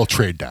they'll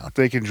trade down.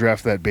 They can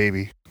draft that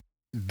baby.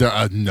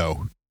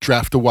 No.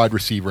 Draft a wide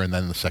receiver, and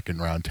then in the second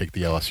round, take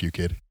the LSU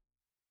kid.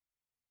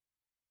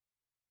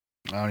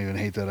 I don't even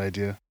hate that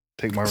idea.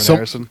 Take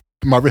Harrison.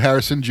 Marvin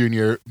Harrison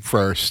Jr.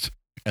 first,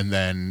 and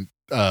then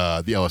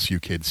the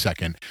LSU kid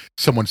second.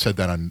 Someone said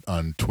that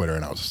on Twitter,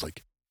 and I was just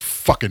like,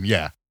 fucking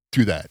yeah,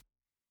 do that.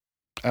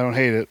 I don't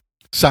hate it.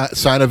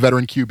 Sign a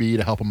veteran QB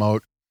to help him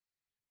out,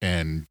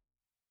 and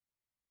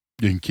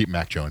you can keep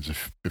Mac Jones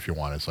if you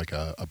want as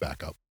a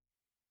backup.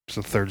 It's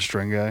a third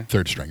string guy.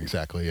 Third string,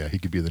 exactly. Yeah, he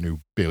could be the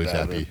new Bailey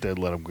Zappi. They'd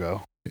let him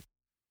go.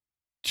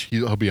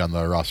 He'll be on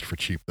the roster for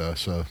cheap though,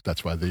 so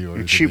that's why they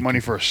ordered. Cheap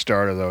money for a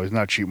starter though. He's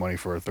not cheap money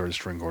for a third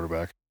string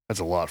quarterback. That's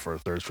a lot for a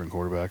third string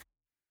quarterback.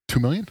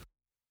 $2 million?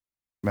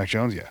 Mac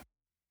Jones, yeah.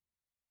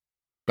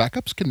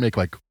 Backups can make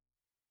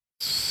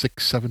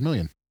 $6-7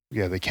 million.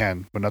 Yeah, they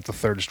can, but not the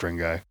third string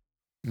guy.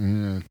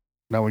 Mm.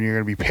 Not when you're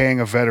going to be paying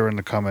a veteran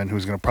to come in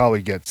who's going to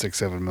probably get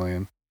 $6-7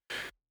 million.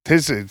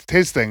 His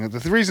thing.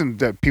 The reason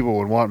that people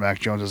would want Mac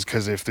Jones is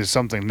because if there's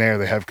something there,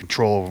 they have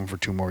control of him for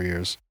 2 more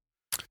years.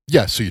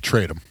 Yeah, so you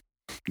trade him.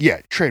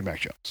 Yeah, trade Mac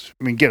Jones.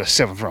 I mean, get a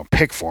 7th round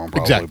pick for him,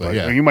 probably. Exactly. But,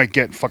 Yeah. I mean, you might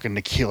get fucking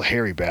N'Keal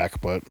Harry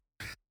back, but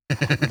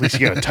at least you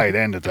get a tight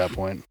end at that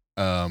point.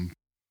 So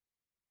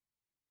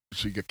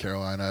you get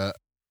Carolina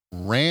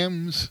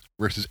Rams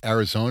versus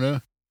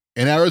Arizona.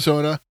 In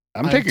Arizona,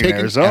 I'm taking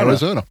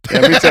Arizona.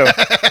 Yeah, me too.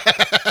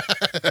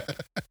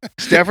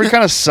 Stafford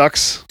kind of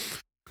sucks.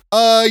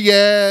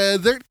 Yeah,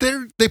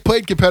 they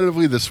played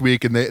competitively this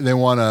week, and they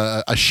won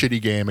a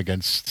shitty game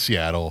against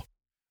Seattle,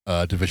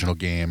 divisional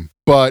game.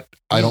 But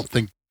I don't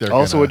think they're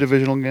also a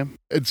divisional game.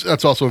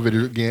 That's also a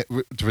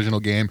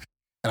divisional game,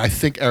 and I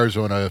think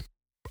Arizona.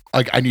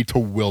 Like, I need to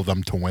will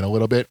them to win a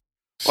little bit.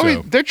 So I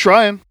mean, they're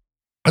trying.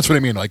 That's what I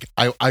mean. Like,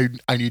 I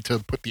need to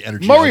put the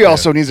energy. Murray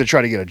also needs to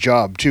try to get a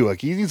job too.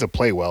 Like, he needs to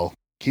play well.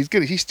 He's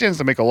good. He stands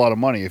to make a lot of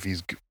money if he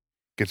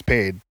gets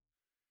paid.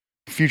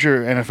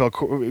 Future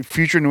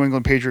New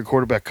England Patriot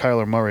quarterback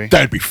Kyler Murray.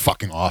 That'd be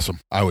fucking awesome.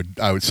 I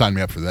would sign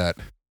me up for that.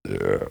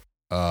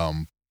 Yeah.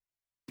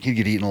 He'd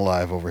get eaten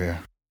alive over here.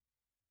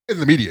 In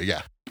the media,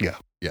 yeah. Yeah.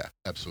 Yeah,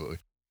 absolutely.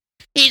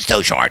 He's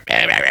too short.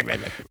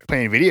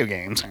 Playing video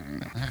games.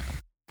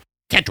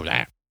 Can't do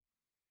that.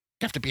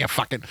 You have to be a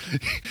fucking...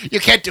 You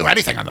can't do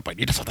anything on the plane.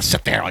 You just have to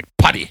sit there like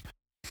putty.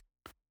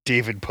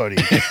 David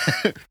Putty.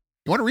 You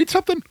want to read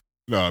something?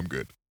 No, I'm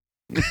good.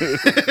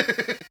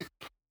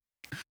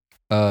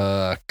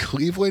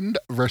 Cleveland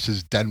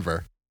versus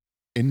Denver.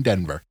 In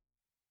Denver.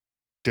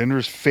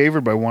 Denver's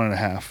favored by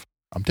 1.5.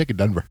 I'm taking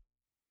Denver.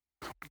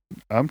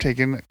 I'm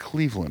taking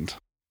Cleveland.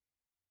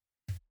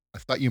 I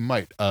thought you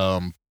might.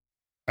 I'm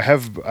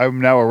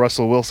now a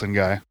Russell Wilson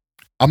guy.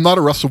 I'm not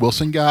a Russell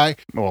Wilson guy.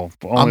 Well,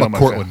 I'm a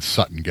Cortland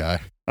Sutton guy.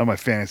 On my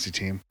fantasy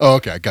team. Oh,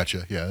 okay. I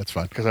gotcha. Yeah, that's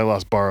fine. Because I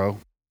lost Barrow.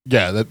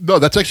 Yeah,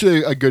 that's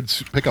actually a good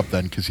pickup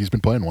then, because he's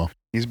been playing well.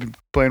 He's been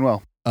playing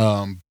well.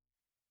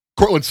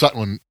 Cortland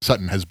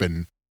Sutton has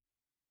been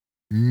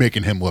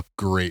making him look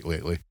great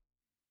lately.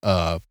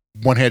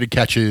 One-handed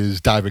catches,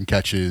 diving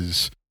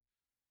catches,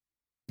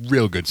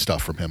 real good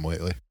stuff from him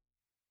lately.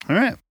 All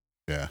right.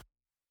 Yeah,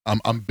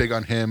 I'm big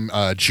on him.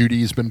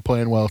 Judy's been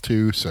playing well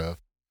too. So,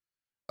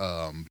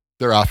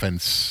 their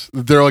offense,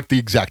 they're like the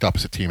exact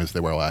opposite team as they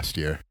were last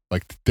year.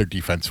 Like, their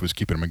defense was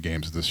keeping them in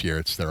games this year.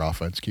 It's their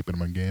offense keeping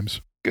them in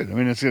games. Good. I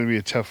mean, it's going to be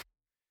a tough.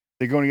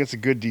 They're going against a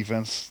good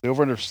defense. The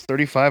over-under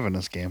 35 in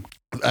this game.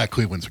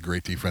 Cleveland's a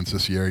great defense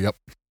this year. Yep,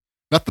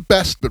 not the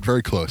best, but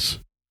very close.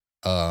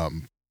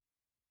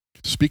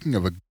 Speaking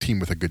of a team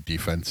with a good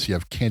defense, you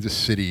have Kansas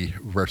City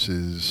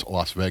versus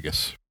Las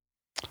Vegas.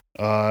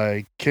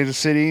 Kansas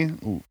City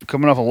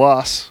coming off a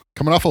loss.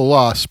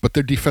 But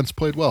their defense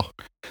played well.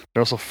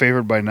 They're also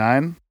favored by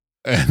 9.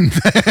 And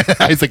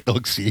I think they'll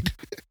exceed.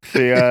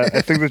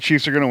 I think the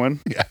Chiefs are going to win.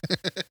 Yeah.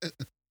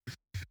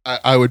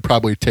 I would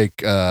probably take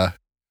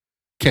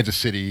Kansas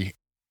City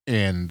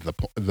and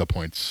the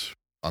points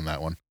on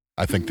that one.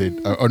 I think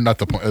or not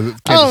the point.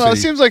 Kansas I don't know. City.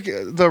 It seems like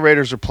the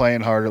Raiders are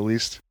playing hard at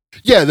least.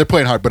 Yeah, they're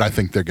playing hard, but I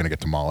think they're going to get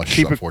demolished,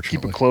 unfortunately.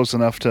 Keep it close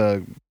enough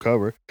to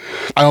cover.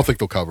 I don't think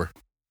they'll cover.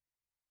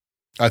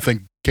 I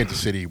think Kansas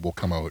City will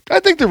come out. I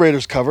think the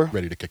Raiders cover.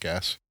 Ready to kick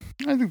ass.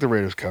 I think the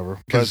Raiders cover.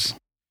 Because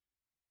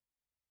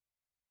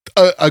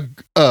a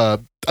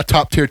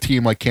top-tier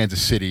team like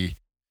Kansas City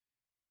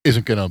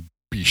isn't going to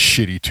be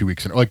shitty 2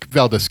 weeks in. Like,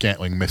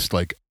 Valdez-Scantling missed,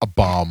 like, a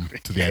bomb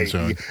to the end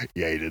zone.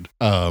 Yeah, he did.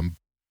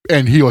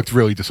 And he looked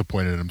really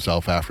disappointed in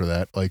himself after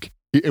that. Like,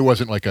 it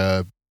wasn't like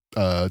a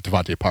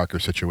Devontae Parker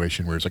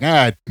situation where it's like,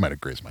 I might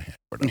have grazed my hand.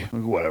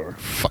 Whatever.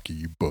 Fuck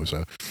you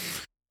bozo.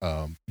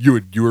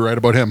 You were right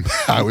about him.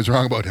 I was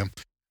wrong about him.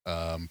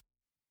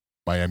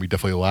 Miami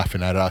definitely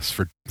laughing at us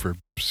for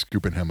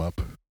scooping him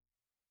up.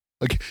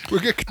 Like, we're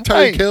getting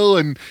Tyreek Hill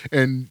and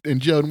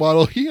Jalen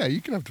Waddle. Yeah,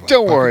 you can have Devontae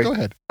Don't Parker. worry. Go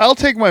ahead. I'll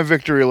take my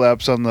victory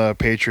laps on the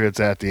Patriots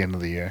at the end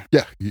of the year.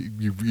 Yeah,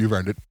 you've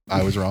earned it.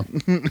 I was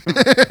wrong.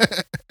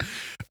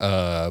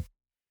 I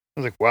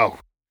was like, wow.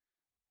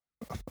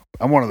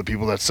 I'm one of the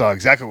people that saw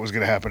exactly what was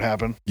going to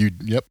happen.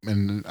 Yep,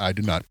 and I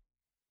did not.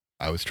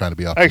 I was trying to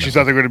be optimistic. I actually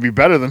thought they were going to be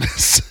better than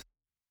this.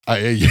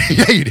 Yeah,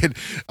 you did.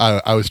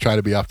 I was trying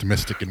to be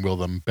optimistic and will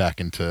them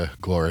back into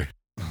glory.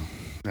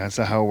 That's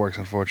not how it works,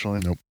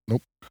 unfortunately.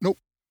 Nope.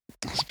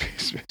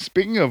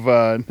 Speaking of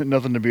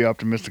nothing to be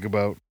optimistic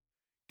about,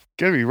 it's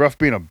going to be rough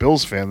being a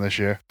Bills fan this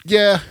year.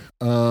 Yeah.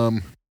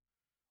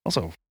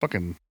 Also,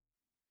 fucking...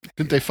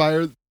 Didn't they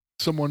fire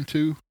someone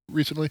too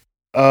recently?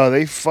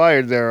 They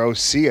fired their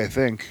OC, I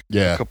think.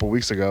 Yeah. A couple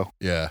weeks ago.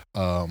 Yeah.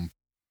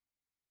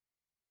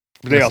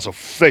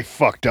 They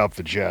fucked up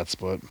the Jets,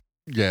 but...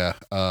 Yeah.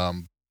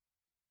 The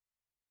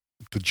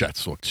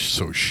Jets looked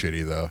so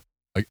shitty, though.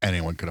 Like,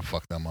 anyone could have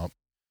fucked them up.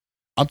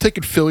 I'm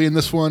taking Philly in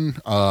this one.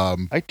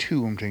 I,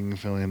 too, am taking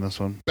Philly in this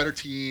one. Better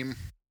team.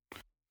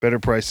 Better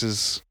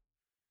prices.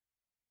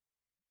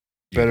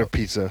 Better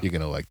pizza. You're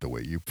gonna like the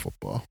way you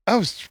football.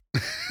 I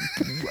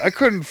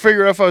couldn't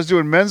figure out if I was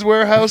doing Men's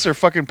Warehouse or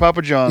fucking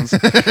Papa John's.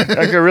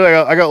 I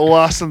got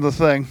lost in the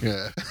thing.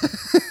 Yeah.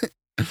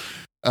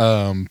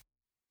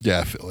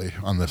 Yeah, Philly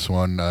on this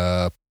one.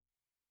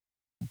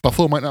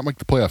 Buffalo might not make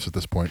the playoffs at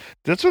this point.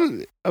 That's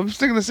what I was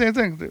thinking. The same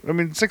thing. I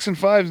mean,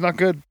 6-5 is not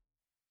good.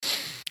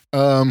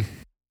 And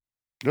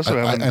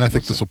I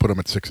think this will put them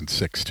at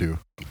 6-6 too.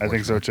 I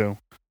think so too.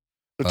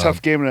 A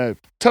tough game and a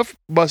tough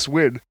must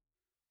win.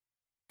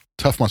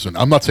 Tough must win.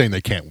 I'm not saying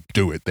they can't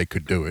do it. They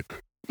could do it.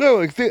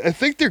 No, I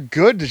think they're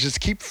good to just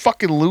keep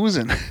fucking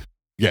losing.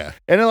 Yeah.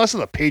 And unless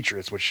of the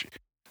Patriots, which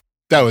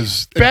that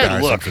was bad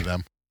embarrassing look for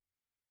them.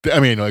 I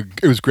mean, like,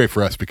 it was great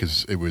for us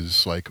because it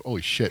was like,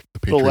 holy shit, the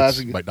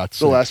Patriots might not.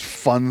 The last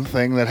fun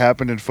thing that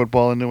happened in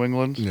football in New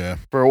England. Yeah.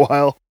 For a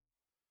while.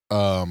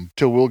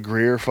 Till Will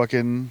Greer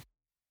fucking.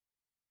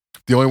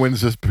 The only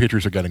wins the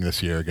Patriots are getting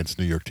this year against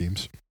New York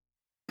teams.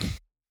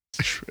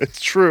 It's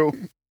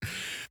true.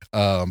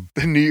 What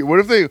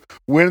if they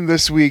win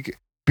this week,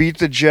 beat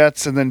the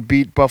Jets, and then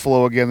beat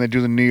Buffalo again? They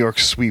do the New York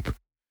sweep.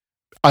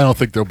 I don't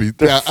think there'll be.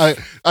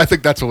 I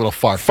think that's a little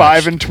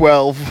far-fetched.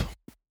 5-12.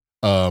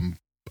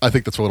 I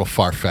think that's a little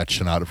far-fetched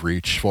and out of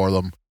reach for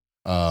them.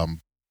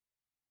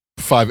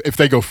 If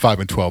they go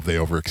 5-12, they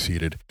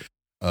overexceeded.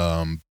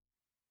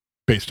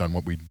 Based on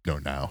what we know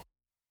now.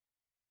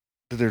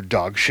 That they're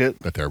dog shit.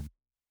 That they're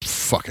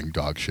fucking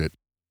dog shit.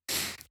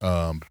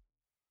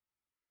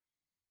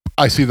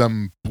 I see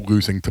them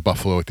losing to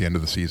Buffalo at the end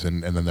of the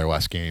season, and then their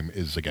last game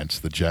is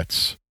against the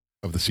Jets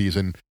of the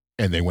season,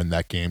 and they win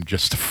that game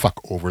just to fuck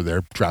over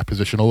their draft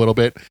position a little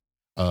bit.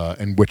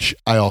 In which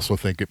I also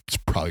think it's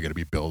probably going to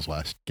be Bill's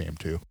last game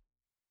too.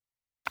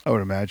 I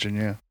would imagine,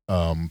 yeah.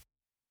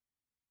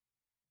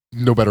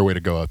 No better way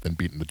to go out than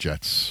beating the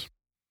Jets.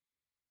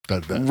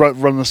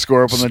 Run the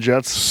score up on the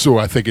Jets. So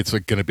I think it's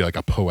going to be like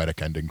a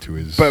poetic ending to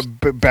his. But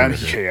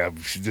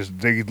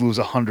they lose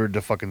 100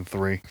 to fucking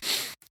 3.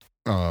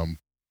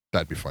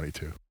 That'd be funny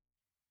too.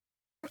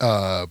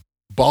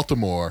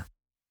 Baltimore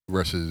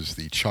versus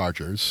the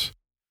Chargers.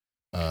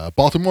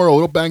 Baltimore a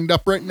little banged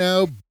up right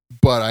now,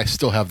 but I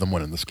still have them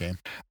winning this game.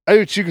 I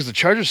do too, because the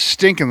Chargers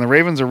stink and the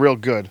Ravens are real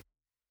good.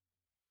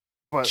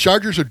 But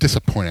Chargers are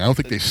disappointing. I don't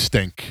think they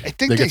stink. I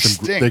think they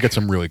stink. They get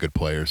some really good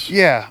players.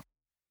 Yeah.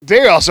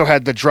 They also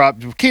had the drop.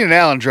 Keenan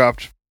Allen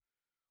dropped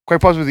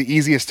quite possibly the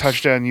easiest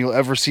touchdown you'll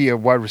ever see a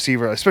wide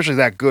receiver, especially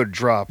that good,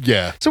 drop.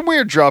 Yeah. Some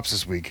weird drops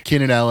this week.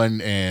 Keenan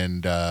Allen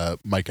and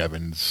Mike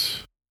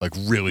Evans, like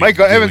really. Mike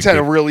Evans had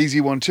a real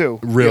easy one too.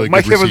 Really,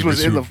 Mike good Evans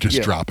was in the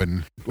just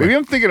dropping. Maybe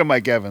I'm thinking of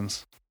Mike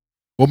Evans.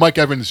 Well, Mike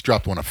Evans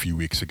dropped one a few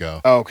weeks ago.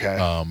 Okay.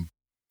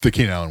 The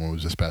Keenan Allen one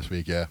was this past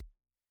week. Yeah.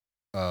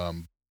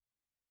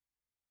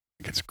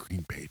 Against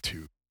Green Bay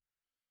too.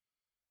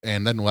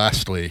 And then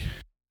lastly,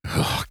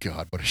 oh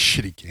God, what a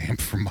shitty game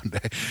for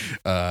Monday.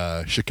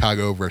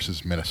 Chicago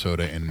versus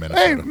Minnesota in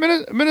Minnesota.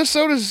 Hey,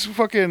 Minnesota's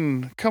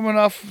fucking coming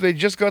off. They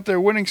just got their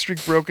winning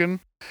streak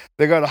broken.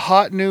 They got a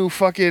hot new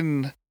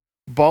fucking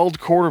bald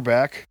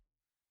quarterback.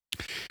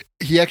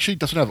 He actually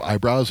doesn't have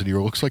eyebrows, and he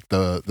looks like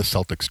the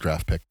Celtics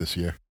draft pick this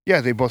year. Yeah,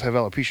 they both have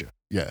alopecia.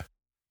 Yeah.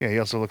 Yeah, he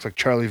also looks like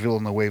Charlie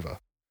Villanueva.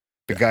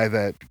 The guy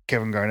that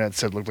Kevin Garnett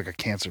said looked like a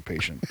cancer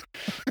patient.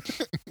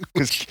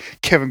 Because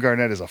Kevin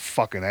Garnett is a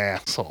fucking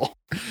asshole.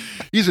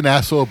 He's an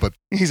asshole, but...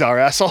 He's our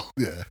asshole?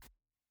 Yeah.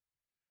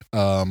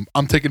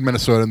 I'm taking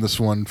Minnesota in this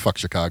one. Fuck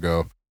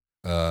Chicago.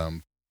 Yeah.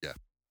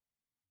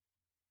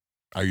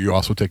 Are you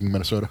also taking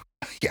Minnesota?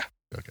 Yeah.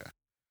 Okay.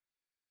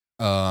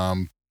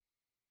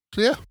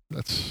 So yeah,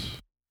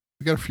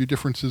 we got a few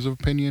differences of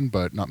opinion,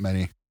 but not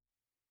many.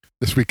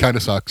 This week kind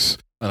of sucks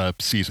on a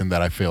season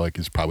that I feel like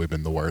has probably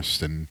been the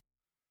worst in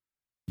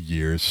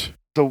years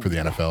for the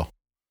NFL.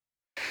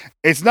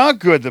 It's not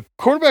good. The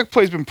quarterback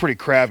play's been pretty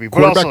crappy.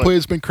 Quarterback play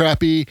has been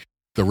crappy.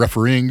 The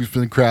refereeing's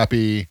been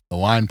crappy. The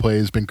line play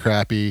has been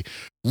crappy.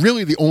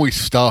 Really, the only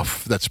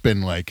stuff that's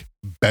been like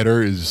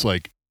better is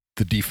like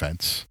the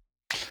defense.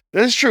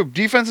 That is true.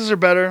 Defenses are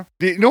better.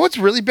 You know what's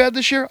really bad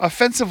this year?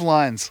 Offensive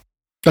lines.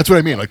 That's what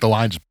I mean. Like the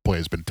lines play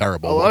has been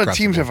terrible. A lot of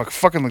teams have like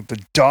fucking like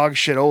the dog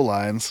shit O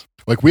lines.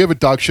 Like we have a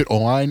dog shit O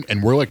line,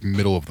 and we're like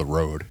middle of the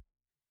road.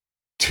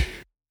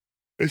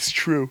 It's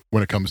true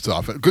when it comes to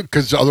offense,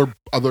 because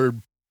other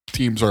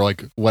teams are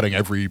like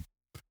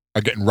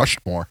are getting rushed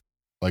more.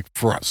 Like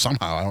for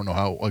somehow, I don't know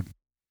how. Like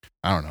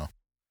I don't know,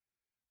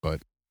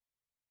 but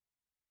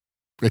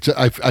it's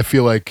I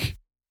feel like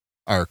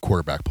our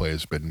quarterback play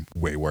has been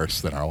way worse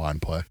than our line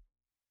play.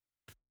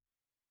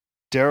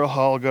 Daryl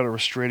Hall got a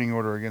restraining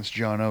order against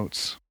John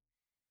Oates.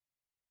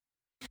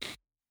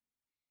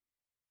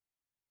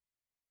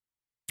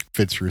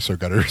 Vince Russo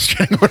got a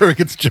restraining order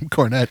against Jim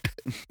Cornette.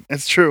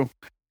 It's true.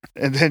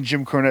 And then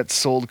Jim Cornette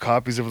sold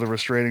copies of the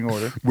restraining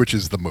order, which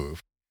is the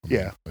move.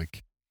 Yeah,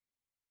 like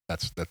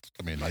that's.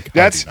 I mean, like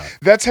that's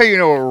how you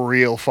know a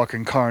real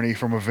fucking carny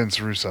from a Vince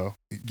Russo.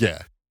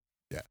 Yeah.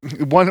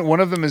 One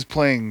of them is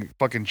playing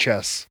fucking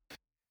chess,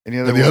 and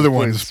the other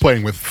one is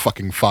playing with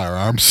fucking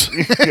firearms.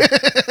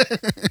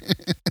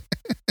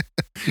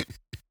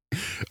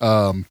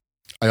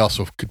 I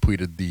also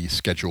completed the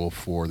schedule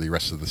for the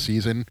rest of the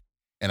season,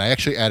 and I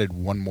actually added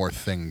one more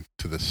thing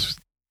to this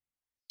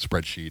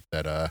spreadsheet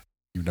that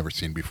you've never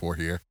seen before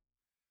here.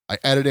 I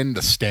added in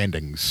the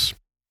standings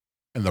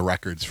and the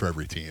records for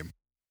every team.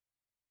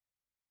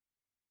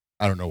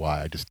 I don't know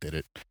why, I just did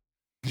it.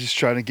 Just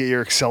trying to get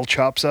your Excel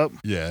chops up.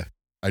 Yeah,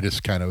 I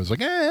just kind of was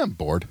like, I'm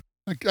bored.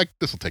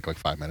 This will take like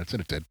 5 minutes,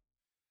 and it did.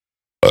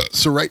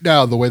 So right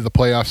now, the way the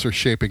playoffs are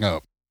shaping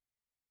up,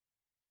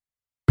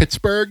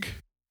 Pittsburgh,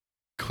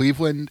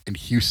 Cleveland, and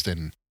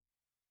Houston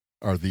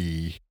are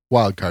the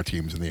wildcard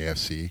teams in the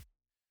AFC,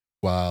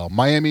 while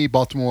Miami,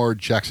 Baltimore,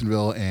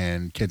 Jacksonville,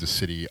 and Kansas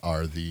City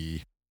are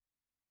the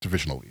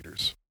divisional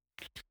leaders.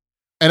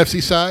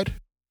 NFC side,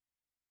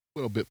 a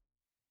little bit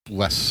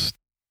less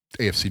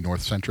AFC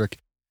North-centric.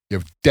 You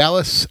have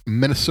Dallas,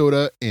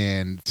 Minnesota,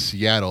 and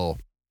Seattle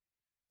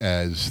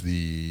as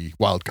the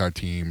wildcard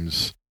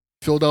teams.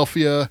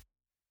 Philadelphia,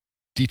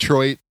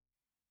 Detroit,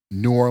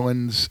 New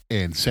Orleans,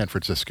 and San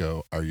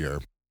Francisco are your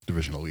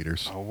divisional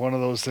leaders. Oh, one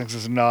of those things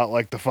is not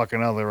like the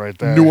fucking other right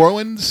there. New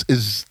Orleans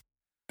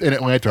and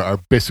Atlanta are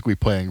basically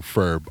playing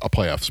for a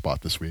playoff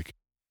spot this week.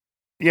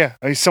 Yeah,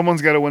 I mean,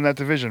 someone's got to win that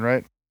division,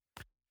 right?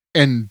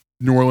 And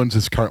New Orleans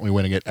is currently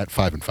winning it at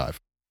 5-5.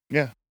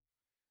 Yeah,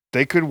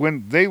 they could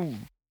win.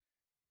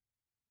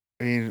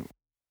 I mean,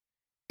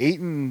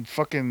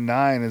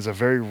 8-9 is a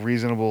very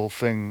reasonable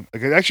thing.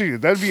 Like, actually,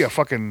 that'd be a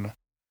fucking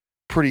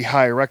pretty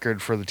high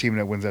record for the team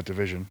that wins that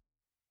division.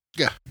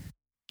 Yeah,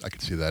 I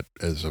could see that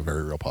as a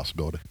very real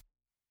possibility.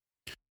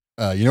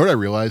 You know what I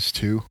realized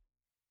too?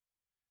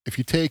 If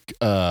you take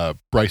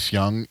Bryce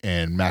Young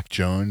and Mac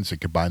Jones and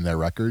combine their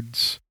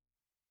records,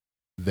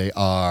 they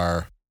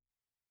are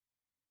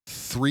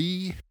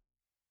 3-17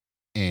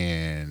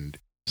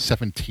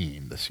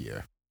 this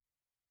year.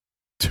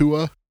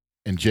 Tua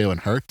and Jalen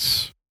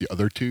Hurts, the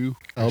other two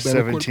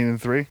Alabama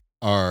 17-3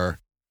 are.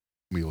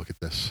 Let me look at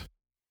this.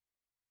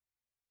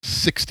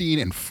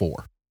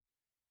 16-4.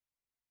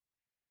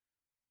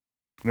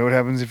 You know what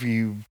happens if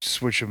you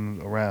switch them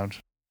around?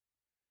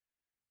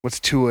 What's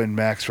Tua and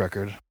Mac's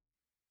record?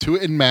 Tua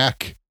and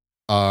Mac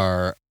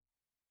are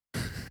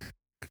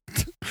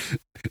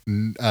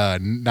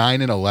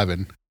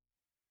 9-11.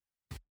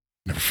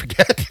 Never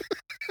forget.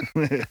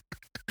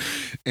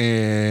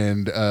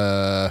 And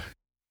let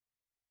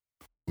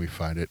me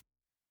find it.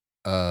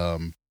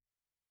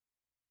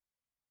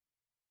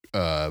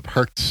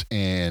 Hertz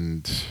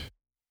and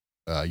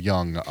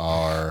Young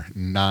are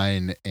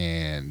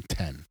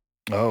 9-10.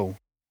 Oh,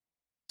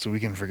 so we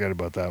can forget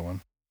about that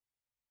one.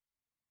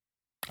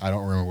 I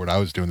don't remember what I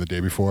was doing the day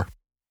before.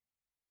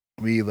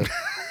 Me either.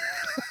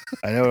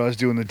 I know what I was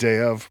doing the day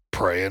of,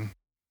 praying.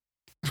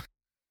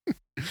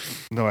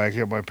 No, I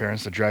got my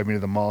parents to drive me to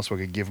the mall so I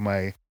could give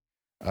my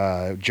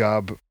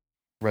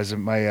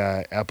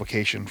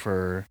application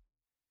for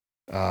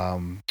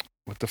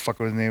what the fuck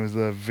was the name of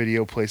the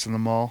video place in the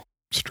mall?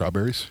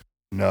 Strawberries?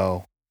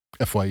 No.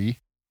 FYE?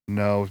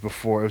 No, it was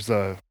before. It was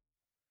the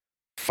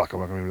fuck. I'm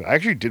not gonna. I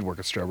actually did work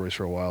at Strawberries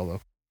for a while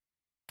though.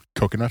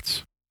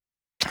 Coconuts?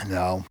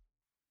 No.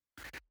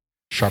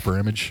 Sharper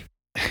Image?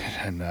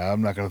 No,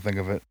 I'm not gonna think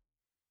of it.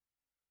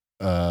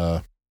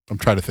 I'm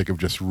trying to think of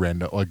just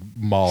random like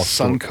mall.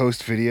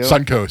 Suncoast Video.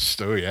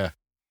 Suncoast. Oh yeah.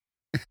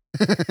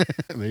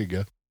 There you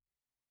go.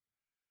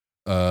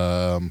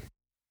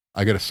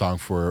 I got a song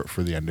for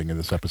the ending of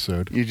this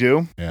episode. You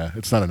do? Yeah,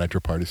 it's not a Nitro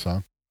Party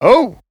song.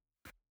 Oh,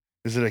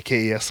 is it a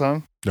KES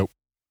song? Nope.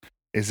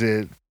 Is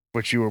it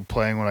what you were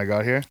playing when I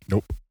got here?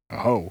 Nope.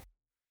 Oh,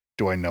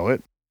 do I know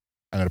it?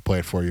 I'm gonna play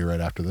it for you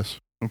right after this.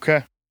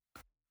 Okay.